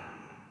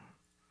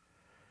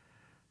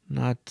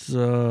 Not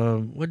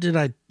what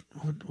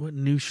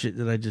new shit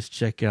did I just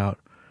check out?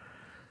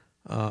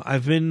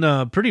 I've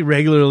been pretty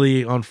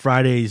regularly on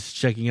Fridays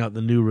checking out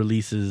the new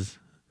releases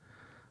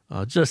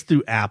just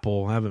through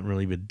Apple. I haven't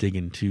really been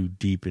digging too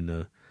deep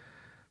into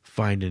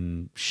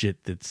finding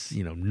shit that's,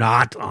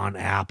 not on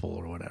Apple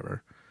or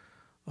whatever.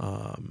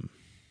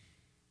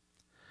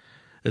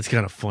 It's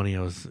kind of funny.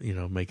 I was,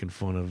 making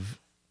fun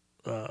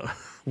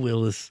of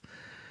Willis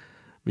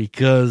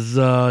because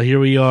here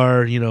we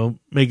are,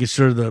 making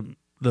sure the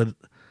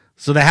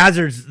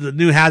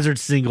new Hazard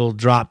single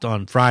dropped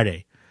on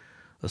Friday,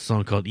 a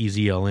song called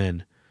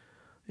Ezln,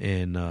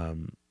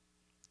 and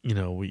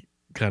we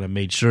kind of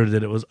made sure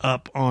that it was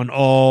up on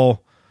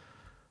all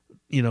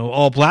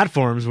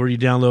platforms where you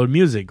download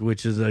music,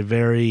 which is a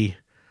very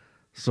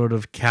sort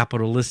of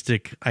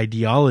capitalistic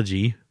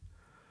ideology.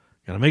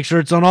 Got to make sure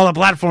it's on all the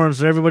platforms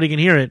so everybody can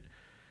hear it.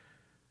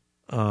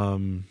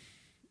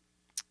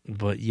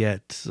 But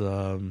yet,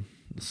 the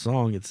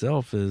song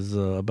itself is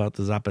about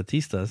the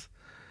Zapatistas,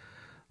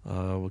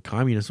 a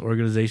communist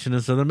organization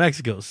in southern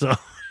Mexico. So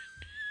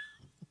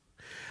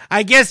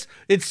I guess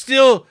it's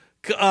still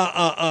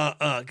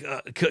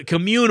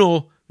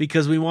communal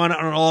because we want it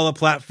on all the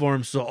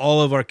platforms so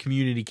all of our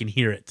community can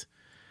hear it.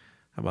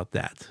 How about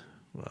that?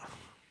 Well,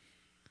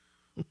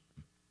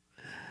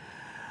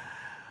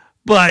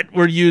 but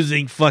we're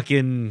using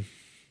fucking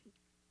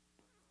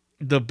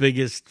the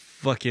biggest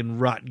fucking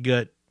rot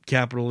gut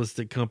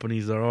capitalistic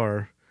companies there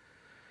are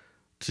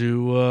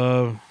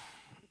to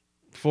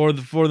for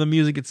the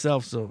music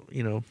itself. So,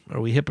 are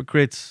we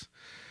hypocrites,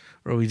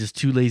 or are we just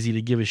too lazy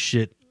to give a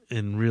shit?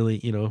 And really,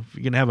 if you're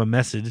gonna have a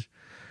message,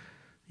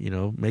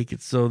 make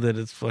it so that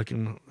it's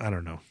fucking, I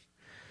don't know.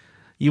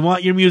 You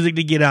want your music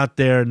to get out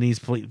there, and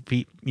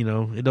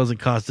it doesn't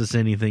cost us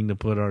anything to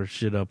put our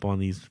shit up on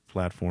these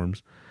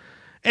platforms.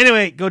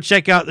 Anyway, go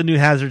check out the new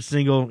Hazard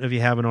single if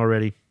you haven't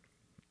already.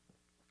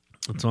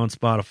 It's on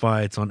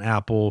Spotify. It's on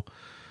Apple.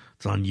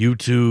 It's on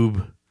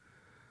YouTube.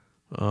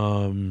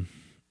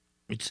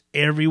 It's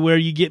everywhere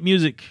you get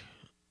music.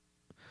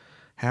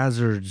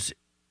 Hazards,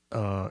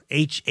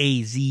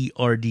 HAZRDZ,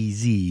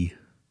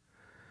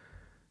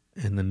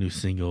 and the new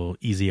single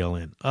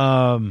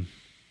Ezln.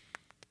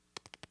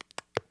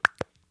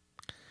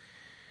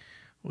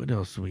 What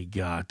else we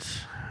got?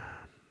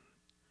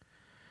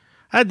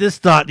 I had this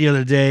thought the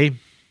other day,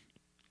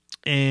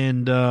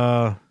 and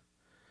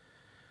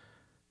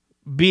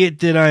be it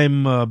that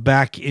I'm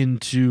back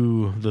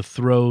into the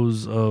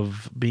throes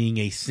of being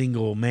a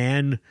single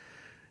man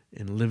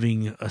and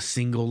living a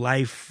single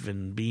life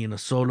and being a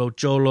solo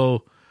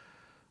cholo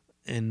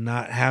and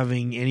not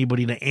having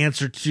anybody to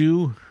answer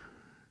to,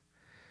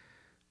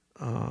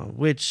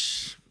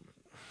 which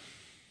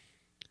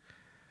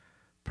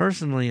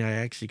personally I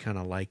actually kind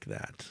of like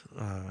that.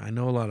 I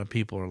know a lot of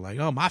people are like,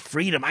 oh, my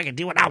freedom, I can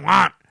do what I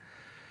want.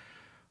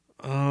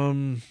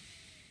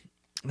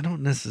 I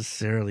don't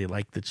necessarily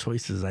like the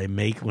choices I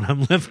make when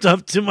I'm left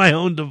up to my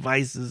own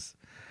devices.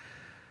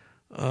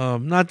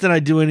 Not that I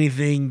do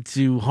anything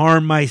to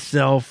harm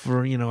myself,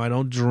 or, I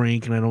don't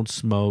drink and I don't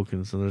smoke,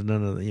 and so there's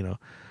none of the,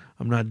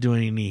 I'm not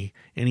doing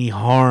any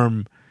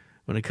harm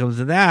when it comes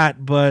to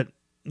that, but,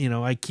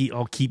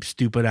 I'll keep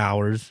stupid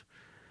hours,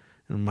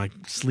 and my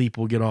sleep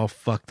will get all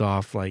fucked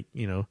off, like,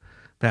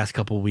 past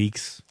couple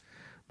weeks,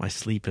 my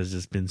sleep has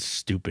just been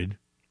stupid.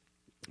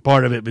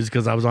 Part of it was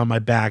because I was on my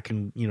back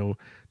and,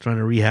 trying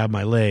to rehab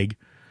my leg,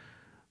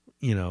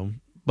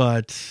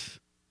 but,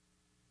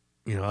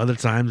 other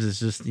times it's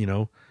just,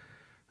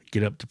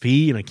 get up to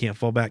pee and I can't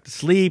fall back to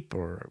sleep,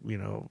 or,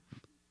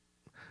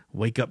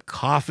 wake up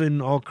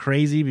coughing all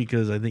crazy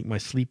because I think my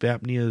sleep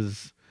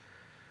apnea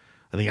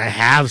I think I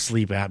have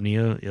sleep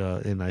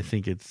apnea, and I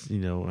think it's,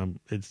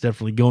 it's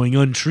definitely going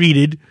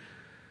untreated,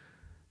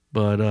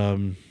 but,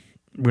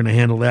 we're going to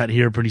handle that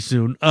here pretty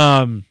soon.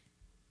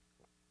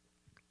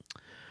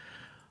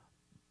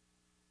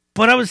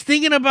 But I was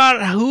thinking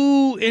about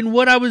who and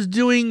what I was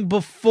doing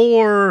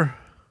before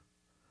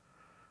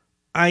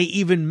I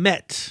even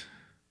met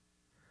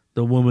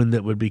the woman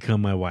that would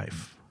become my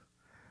wife.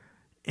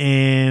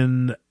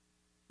 And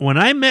when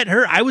I met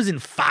her, I was in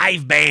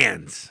 5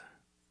 bands.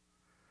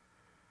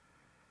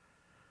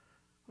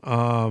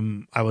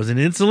 I was in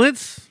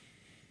Insolence.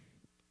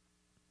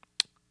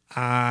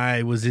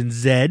 I was in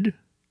Zed.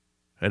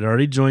 I'd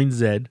already joined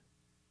Zed.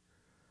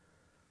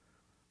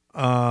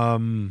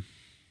 Or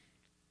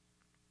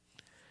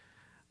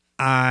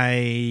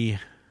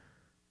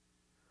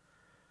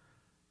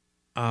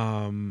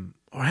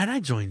had I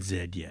joined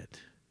Zed yet?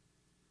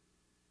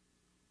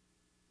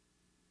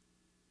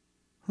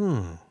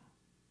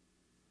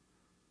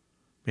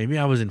 Maybe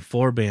I was in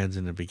 4 bands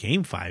and it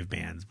became 5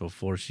 bands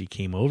before she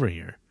came over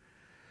here.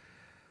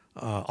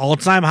 All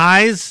Time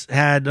Highs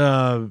had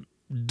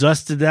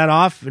dusted that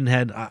off and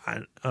had,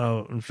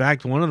 in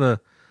fact, we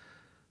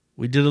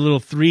did a little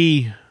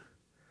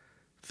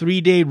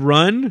 3-day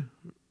run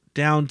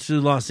down to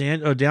Los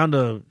Angeles,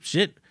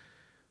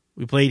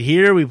 we played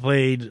here, we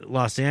played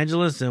Los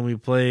Angeles, and we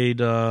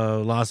played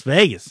Las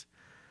Vegas.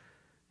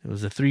 It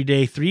was a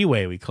 3-day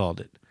 3-way, we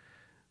called it.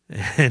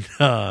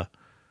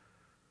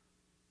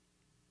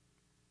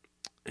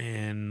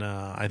 And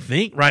I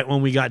think right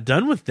when we got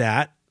done with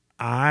that,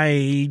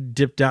 I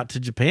dipped out to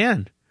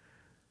Japan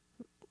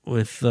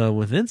with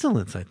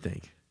Insolence, I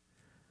think.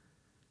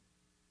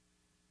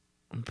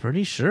 I'm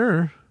pretty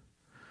sure.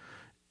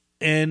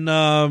 And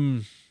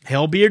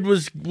Hellbeard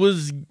was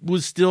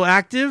still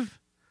active,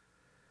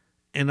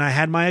 and I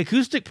had my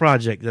acoustic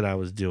project that I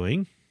was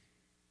doing.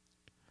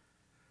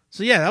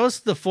 So yeah, that was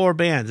the 4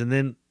 bands, and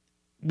then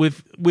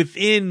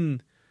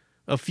within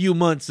a few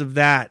months of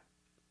that,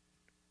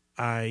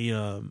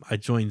 I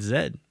joined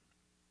Zed.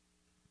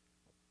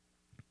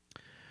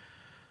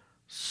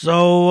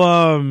 So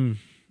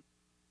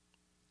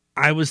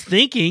I was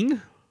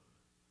thinking,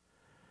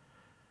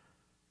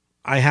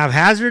 I have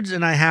Hazards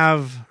and I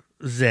have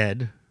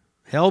Zed.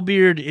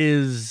 Hellbeard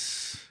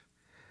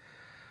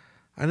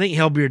I think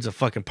Hellbeard's a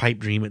fucking pipe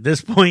dream at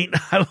this point.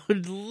 I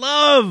would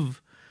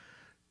love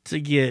to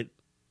get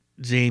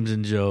James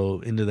and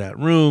Joe into that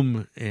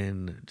room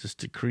and just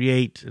to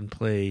create and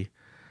play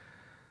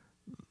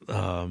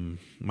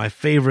my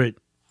favorite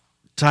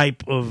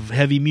type of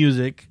heavy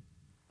music.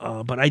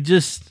 But I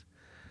just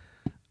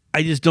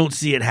don't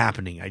see it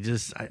happening.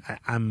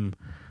 I'm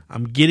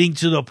getting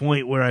to the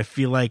point where I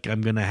feel like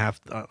I'm gonna have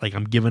like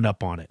I'm giving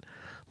up on it.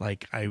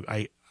 Like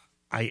I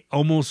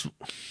almost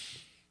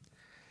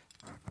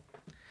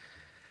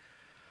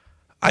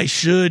I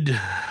should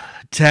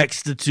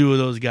text the 2 of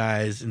those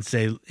guys and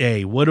say,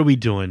 "Hey, what are we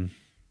doing?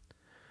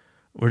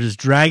 We're just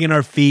dragging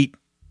our feet.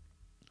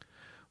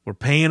 We're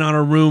paying on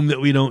a room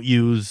that we don't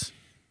use.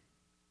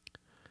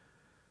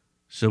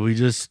 So we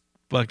just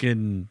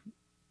fucking,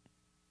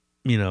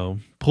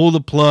 pull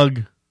the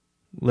plug,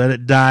 let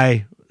it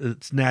die.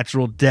 It's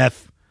natural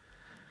death.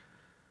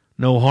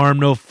 No harm,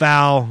 no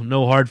foul,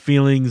 no hard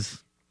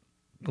feelings.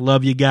 I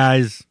love you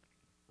guys.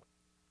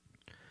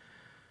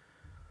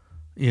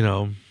 you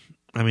know,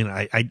 I mean,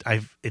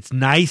 it's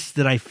nice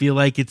that I feel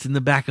like it's in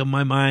the back of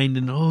my mind,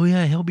 and oh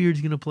yeah,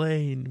 Hellbeard's gonna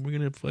play, and we're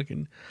gonna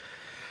fucking.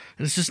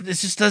 It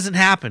just doesn't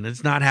happen.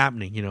 It's not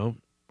happening, you know.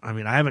 I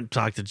mean, I haven't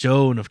talked to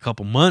Joe in a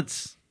couple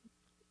months,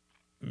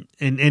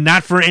 and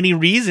not for any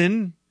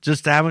reason.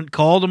 Just haven't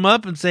called him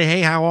up and say,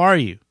 hey, how are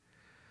you?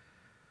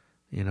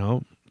 You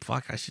know,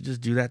 fuck, I should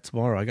just do that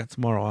tomorrow. I got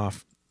tomorrow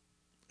off.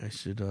 I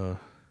should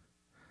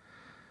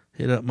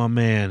hit up my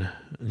man.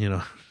 You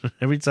know,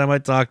 every time I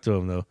talk to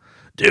him, though,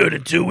 dude,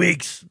 in 2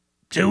 weeks,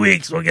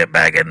 we'll get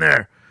back in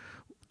there.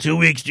 2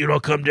 weeks, dude, I'll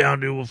come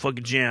down, dude, we'll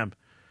fucking jam.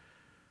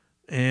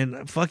 And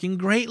I fucking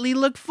greatly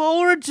look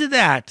forward to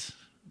that.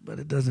 But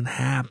it doesn't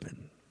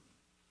happen.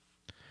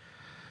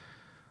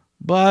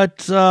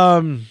 But,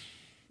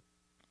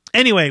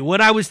 anyway,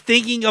 what I was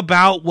thinking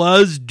about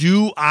was,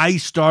 do I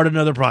start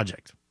another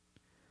project?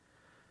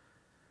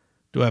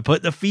 Do I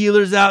put the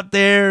feelers out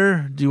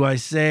there? Do I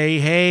say,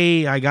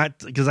 hey,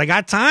 because I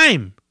got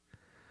time.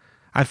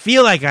 I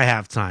feel like I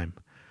have time.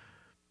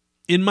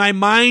 In my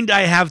mind,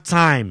 I have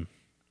time.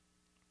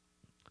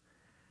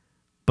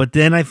 But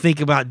then I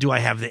think about, do I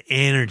have the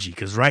energy?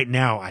 Because right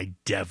now, I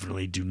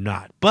definitely do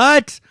not.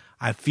 But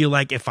I feel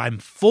like if I'm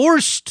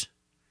forced,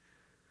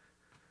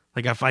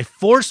 like if I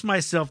force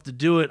myself to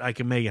do it, I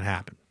can make it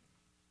happen.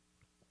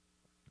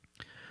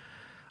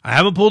 I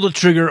haven't pulled a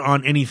trigger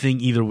on anything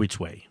either which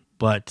way.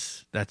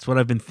 But that's what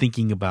I've been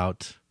thinking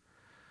about.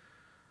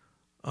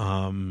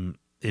 It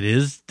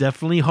is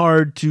definitely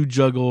hard to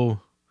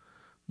juggle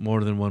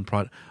more than one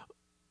project.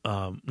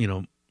 You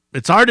know,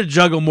 it's hard to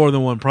juggle more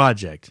than one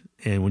project.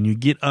 And when you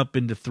get up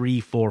into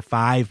 3, 4,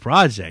 5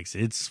 projects,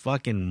 it's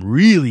fucking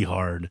really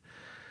hard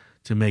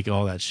to make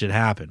all that shit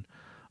happen.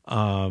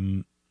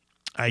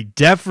 I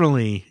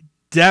definitely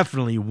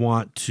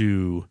want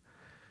to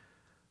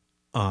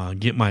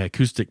get my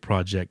acoustic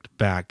project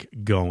back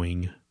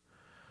going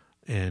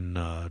and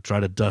try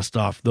to dust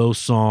off those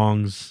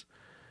songs.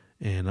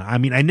 And I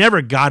mean, I never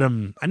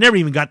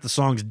even got the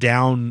songs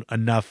down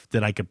enough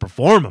that I could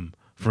perform them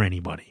for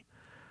anybody.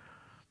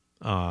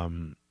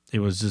 It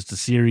was just a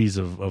series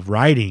of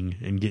writing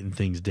and getting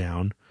things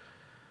down.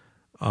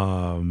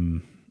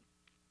 And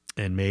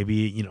maybe,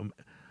 you know,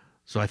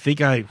 so I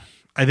think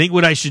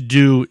what I should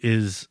do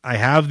is I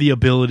have the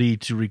ability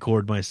to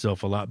record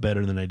myself a lot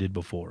better than I did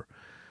before.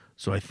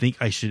 So I think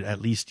I should at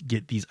least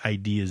get these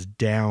ideas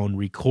down,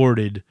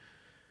 recorded.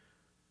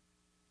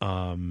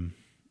 And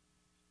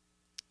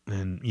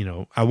you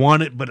know, I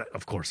want it, but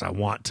of course I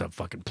want to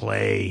fucking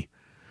play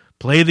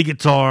the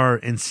guitar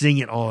and sing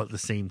it all at the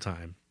same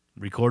time.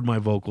 Record my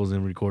vocals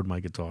and record my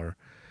guitar.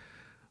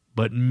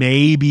 But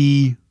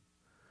maybe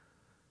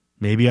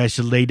I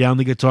should lay down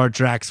the guitar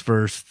tracks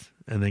first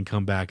and then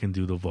come back and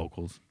do the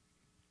vocals.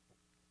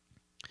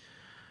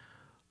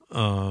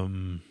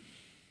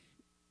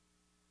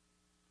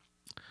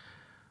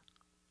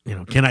 You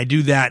know, can I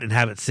do that and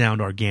have it sound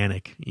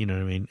organic? You know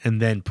what I mean?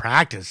 And then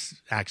practice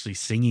actually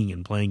singing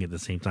and playing at the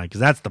same time. Because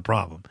that's the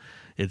problem.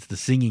 It's the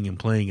singing and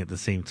playing at the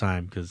same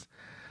time. Because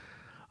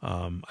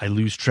I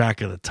lose track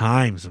of the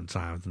time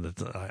sometimes. And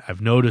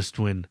I've noticed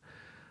when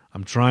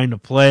I'm trying to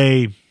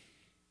play,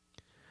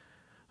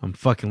 I'm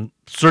fucking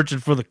searching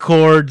for the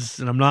chords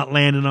and I'm not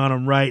landing on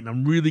them right. And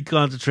I'm really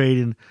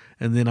concentrating.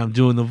 And then I'm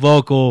doing the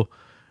vocal.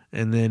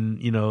 And then,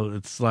 you know,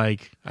 it's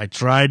like I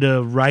try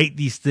to write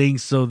these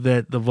things so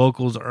that the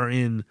vocals are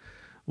in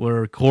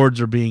where chords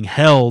are being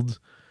held.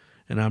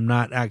 And I'm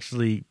not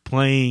actually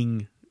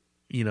playing,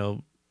 you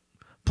know,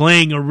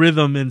 playing a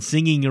rhythm and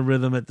singing a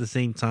rhythm at the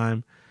same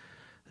time.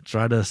 I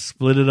try to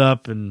split it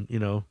up and, you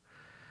know,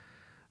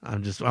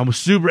 I'm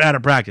super out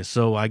of practice.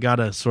 So I got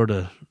to sort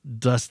of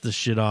dust the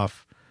shit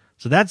off.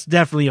 So that's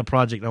definitely a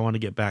project I want to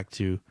get back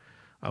to.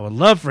 I would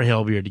love for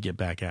Hellbeard to get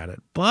back at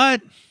it.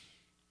 But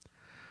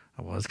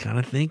I was kind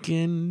of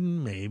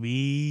thinking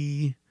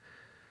maybe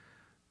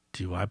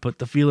do I put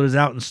the feelers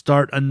out and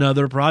start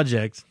another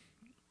project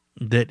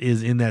that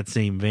is in that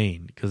same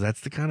vein? Because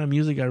that's the kind of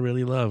music I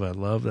really love. I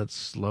love that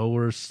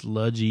slower,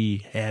 sludgy,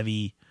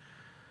 heavy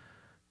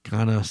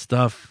kind of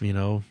stuff, you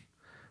know,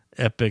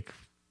 epic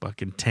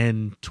fucking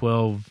 10,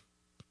 12,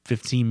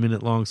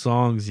 15-minute long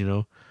songs, you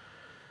know.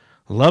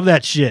 I love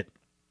that shit.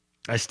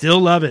 I still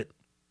love it.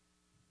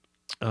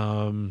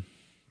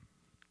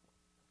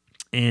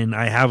 And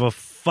I have a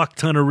fuck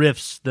ton of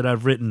riffs that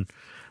I've written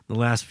the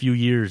last few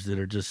years that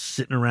are just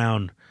sitting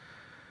around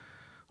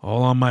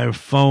all on my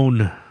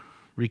phone,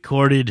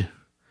 recorded,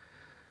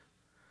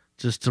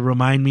 just to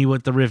remind me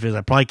what the riff is.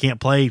 I probably can't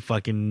play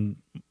fucking...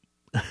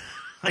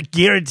 I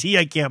guarantee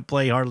I can't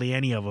play hardly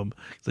any of them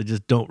because I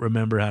just don't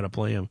remember how to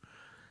play them.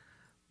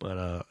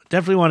 But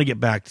definitely want to get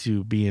back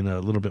to being a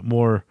little bit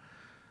more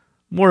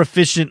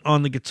efficient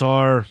on the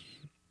guitar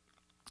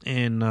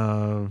and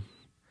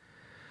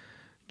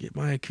get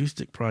my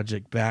acoustic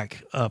project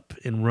back up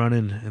and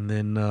running. And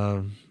then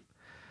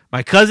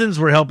my cousins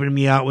were helping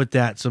me out with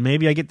that. So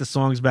maybe I get the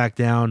songs back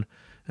down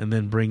and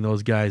then bring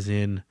those guys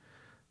in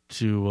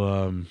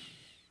to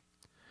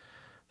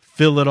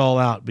fill it all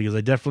out, because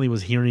I definitely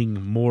was hearing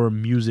more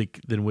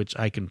music than which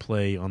I can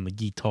play on the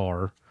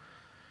guitar.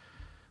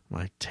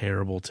 My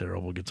terrible,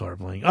 terrible guitar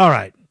playing. All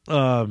right.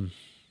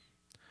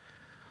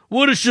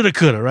 Woulda, shoulda,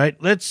 coulda, right?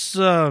 All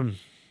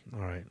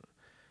right.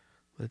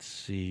 Let's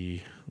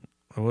see.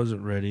 I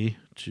wasn't ready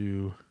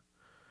to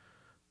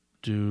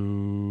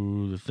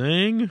do the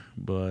thing,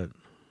 but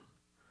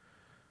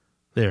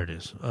there it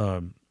is.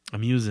 I'm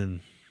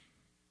using...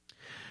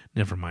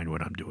 Never mind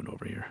what I'm doing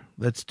over here.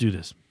 Let's do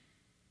this.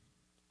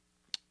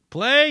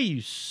 Play,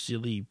 you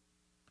silly...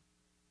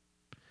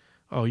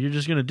 Oh, you're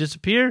just going to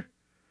disappear?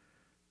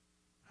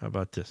 How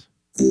about this?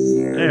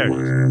 There it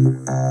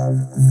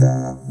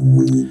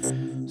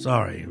is.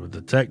 Sorry with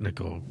the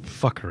technical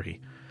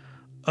fuckery.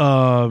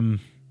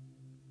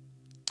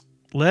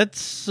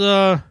 Let's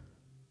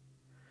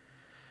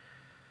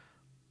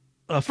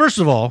first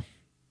of all,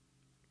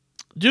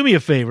 do me a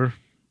favor.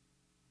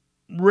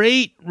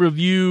 Rate,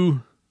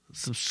 review,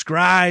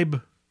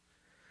 subscribe.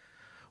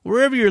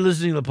 Wherever you're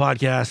listening to the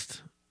podcast,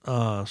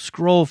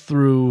 scroll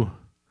through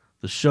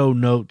the show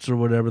notes or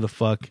whatever the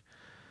fuck.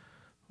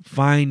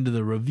 Find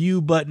the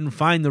review button,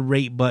 find the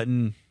rate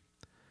button.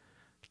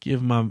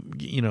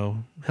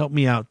 Help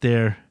me out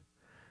there.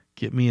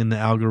 Get me in the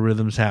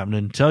algorithms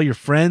happening. Tell your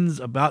friends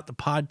about the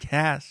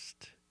podcast.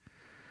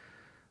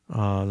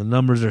 The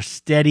numbers are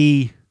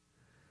steady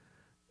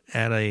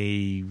at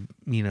a,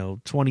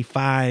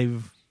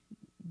 25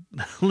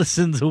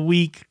 listens a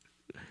week.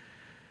 It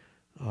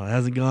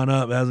hasn't gone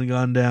up, hasn't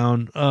gone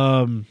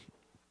down.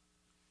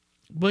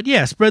 But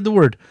yeah, spread the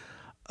word.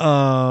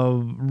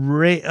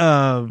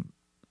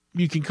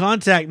 You can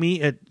contact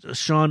me at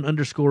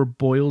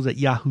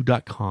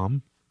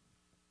Sean_Boyles@yahoo.com.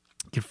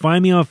 You can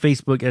find me on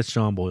Facebook as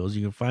Sean Boyles.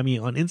 You can find me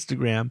on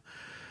Instagram,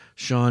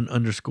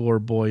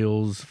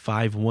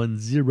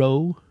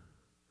 Sean_Boyles510.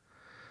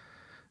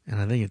 And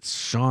I think it's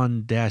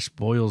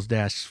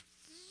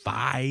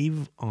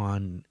Sean-Boyles-5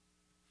 on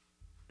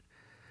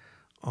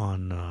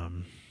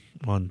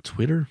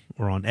Twitter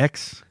or on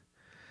X.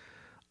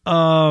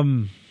 But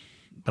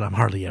I'm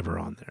hardly ever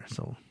on there,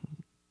 so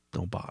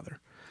don't bother.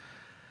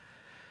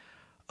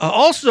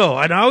 Also,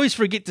 and I always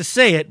forget to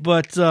say it,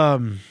 but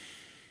the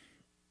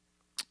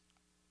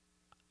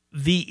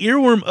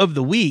Earworm of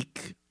the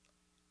Week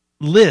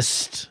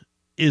list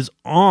is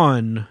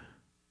on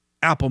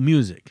Apple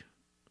Music.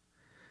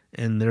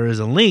 And there is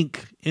a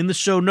link in the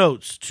show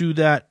notes to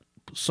that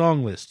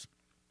song list.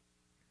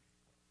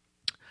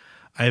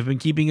 I've been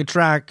keeping a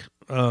track.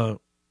 I've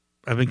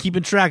been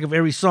keeping track of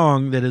every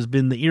song that has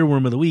been the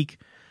Earworm of the Week,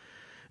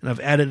 and I've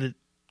added it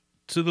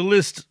to the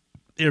list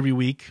every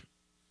week.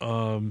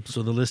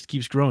 So the list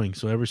keeps growing.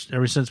 So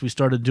ever since we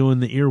started doing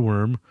the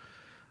Earworm,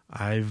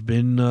 I've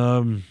been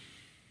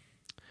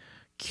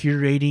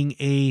curating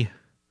a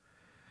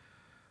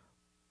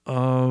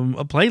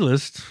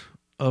playlist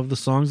of the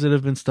songs that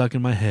have been stuck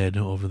in my head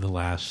over the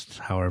last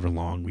however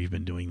long we've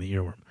been doing the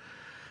Earworm.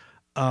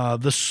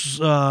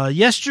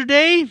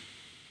 Yesterday,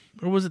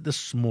 or was it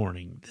this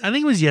morning? I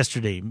think it was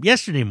yesterday.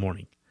 Yesterday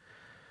morning.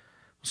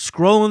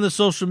 Scrolling the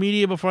social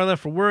media before I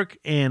left for work,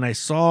 and I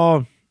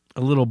saw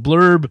a little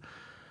blurb.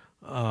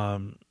 I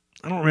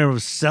don't remember if it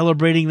was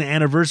celebrating the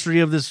anniversary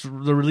of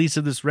the release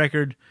of this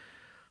record.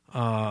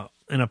 And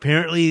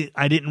apparently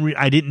I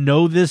didn't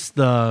know this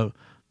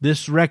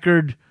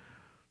record,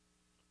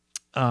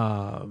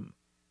 for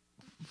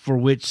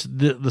which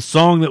the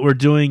song that we're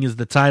doing is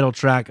the title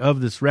track of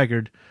this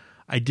record.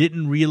 I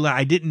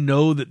didn't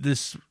know that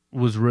this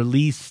was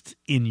released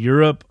in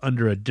Europe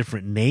under a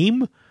different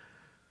name.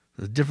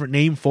 A different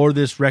name for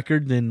this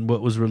record than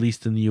what was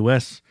released in the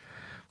US.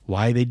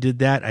 Why they did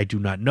that, I do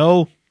not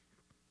know.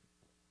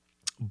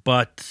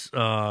 But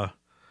I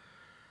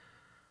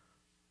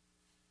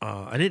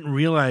didn't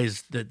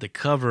realize that the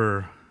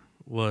cover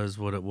was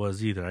what it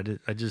was either.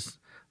 I've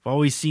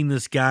always seen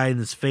this guy and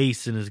his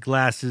face and his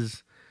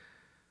glasses,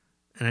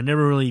 and I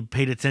never really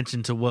paid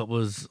attention to what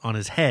was on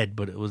his head.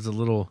 But it was a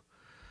little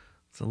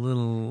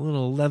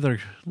leather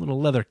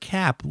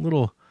cap,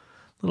 little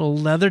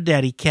leather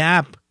daddy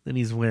cap that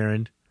he's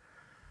wearing.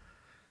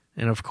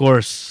 And of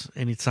course,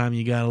 anytime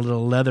you got a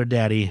little leather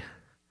daddy,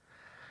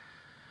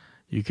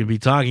 you could be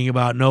talking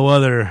about no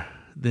other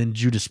than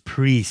Judas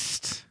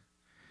Priest.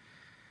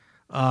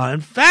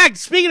 In fact,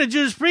 speaking of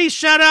Judas Priest,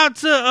 shout out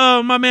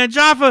to my man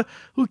Jaffa,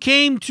 who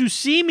came to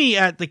see me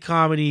at the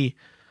Comedy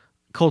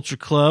Culture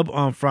Club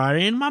on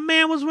Friday, and my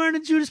man was wearing a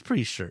Judas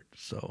Priest shirt.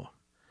 So,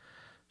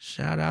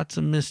 shout out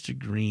to Mr.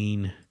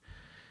 Green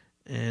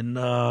and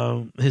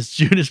his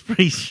Judas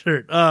Priest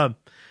shirt.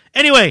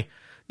 Anyway,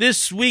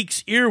 this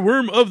week's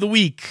Earworm of the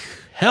Week,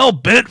 Hell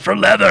Bent for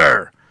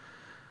Leather,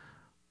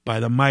 by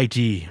the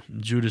mighty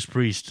Judas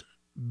Priest.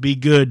 Be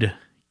good,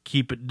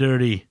 keep it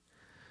dirty,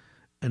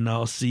 and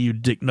I'll see you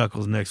Dick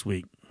Knuckles next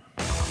week.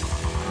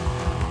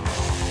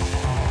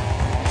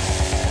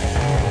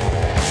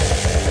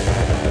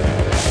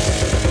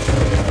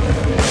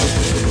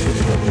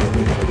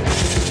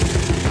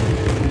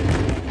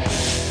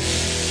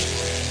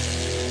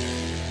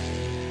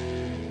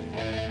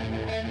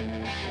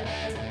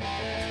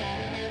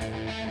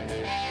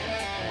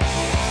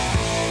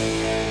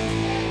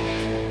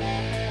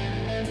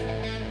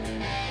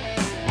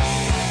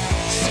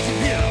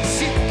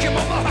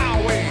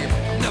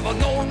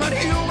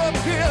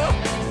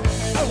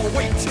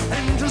 weight,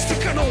 engines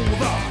ticking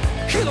over.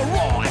 Hear the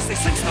roar as they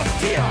sense the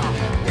fear.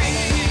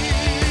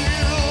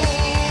 Wheels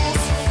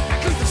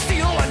echo the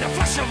steel and a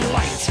flash of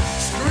light.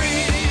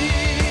 Screams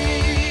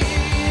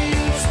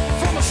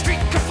from a streak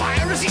of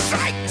fire as he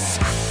strikes.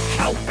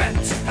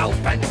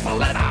 Hell-bent for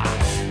leather.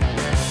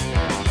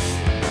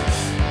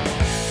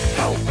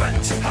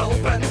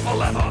 Hell-bent for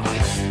leather.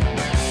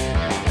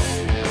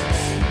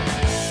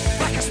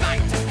 Black as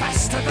night,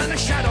 faster than a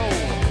shadow,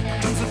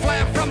 comes the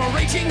flare from a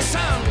raging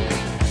sun.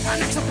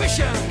 An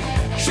exhibition,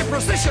 ship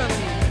position,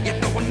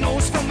 yet no one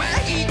knows from where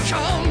he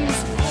comes.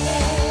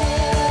 Fools,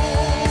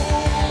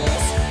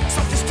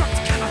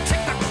 self-destruct cannot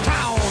take the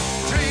crown.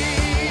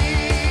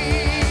 Dreams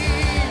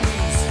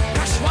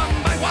crash one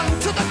by one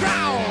to the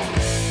ground.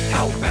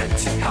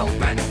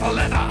 Hell-bent for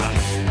leather.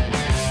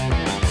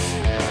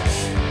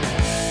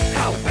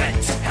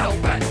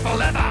 Hell-bent for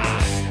leather.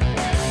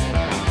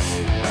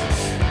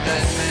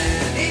 There's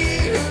many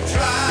who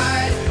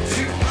tried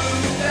to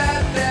prove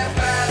that they're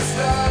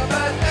faster,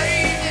 but they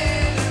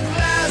didn't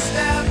last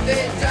and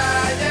they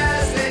died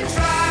as they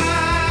tried.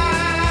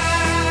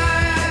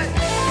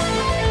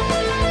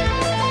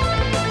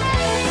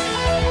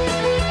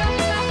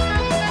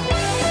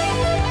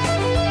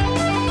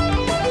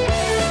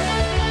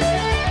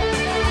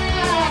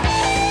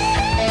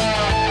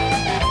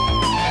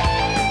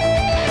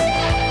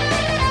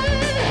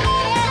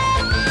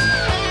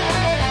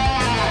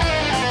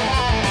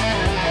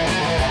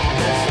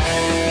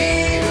 He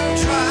who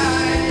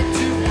tried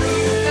to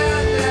prove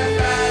that they're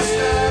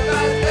faster,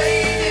 but they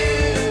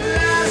didn't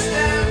last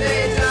and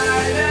they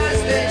died as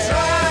they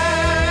tried.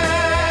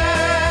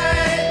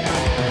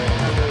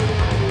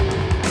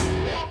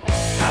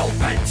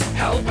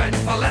 Hell-bent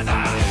for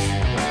leather.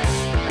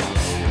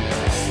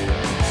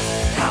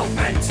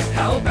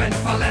 Hell-bent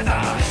for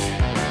leather.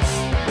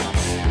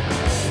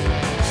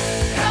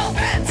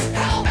 Hell-bent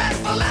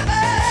for leather.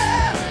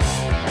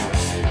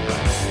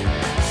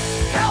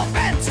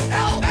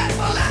 Hell-bent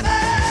for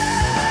leather.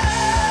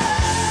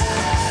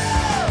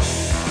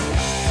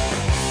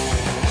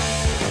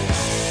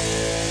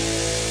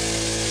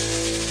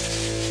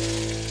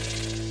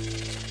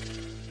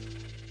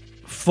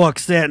 Fuck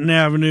Staten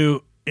Avenue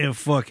and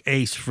fuck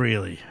Ace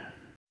Frehley.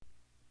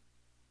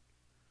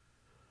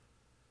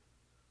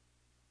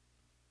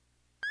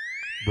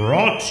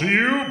 Brought to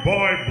you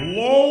by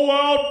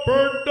Blowout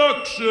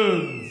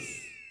Productions.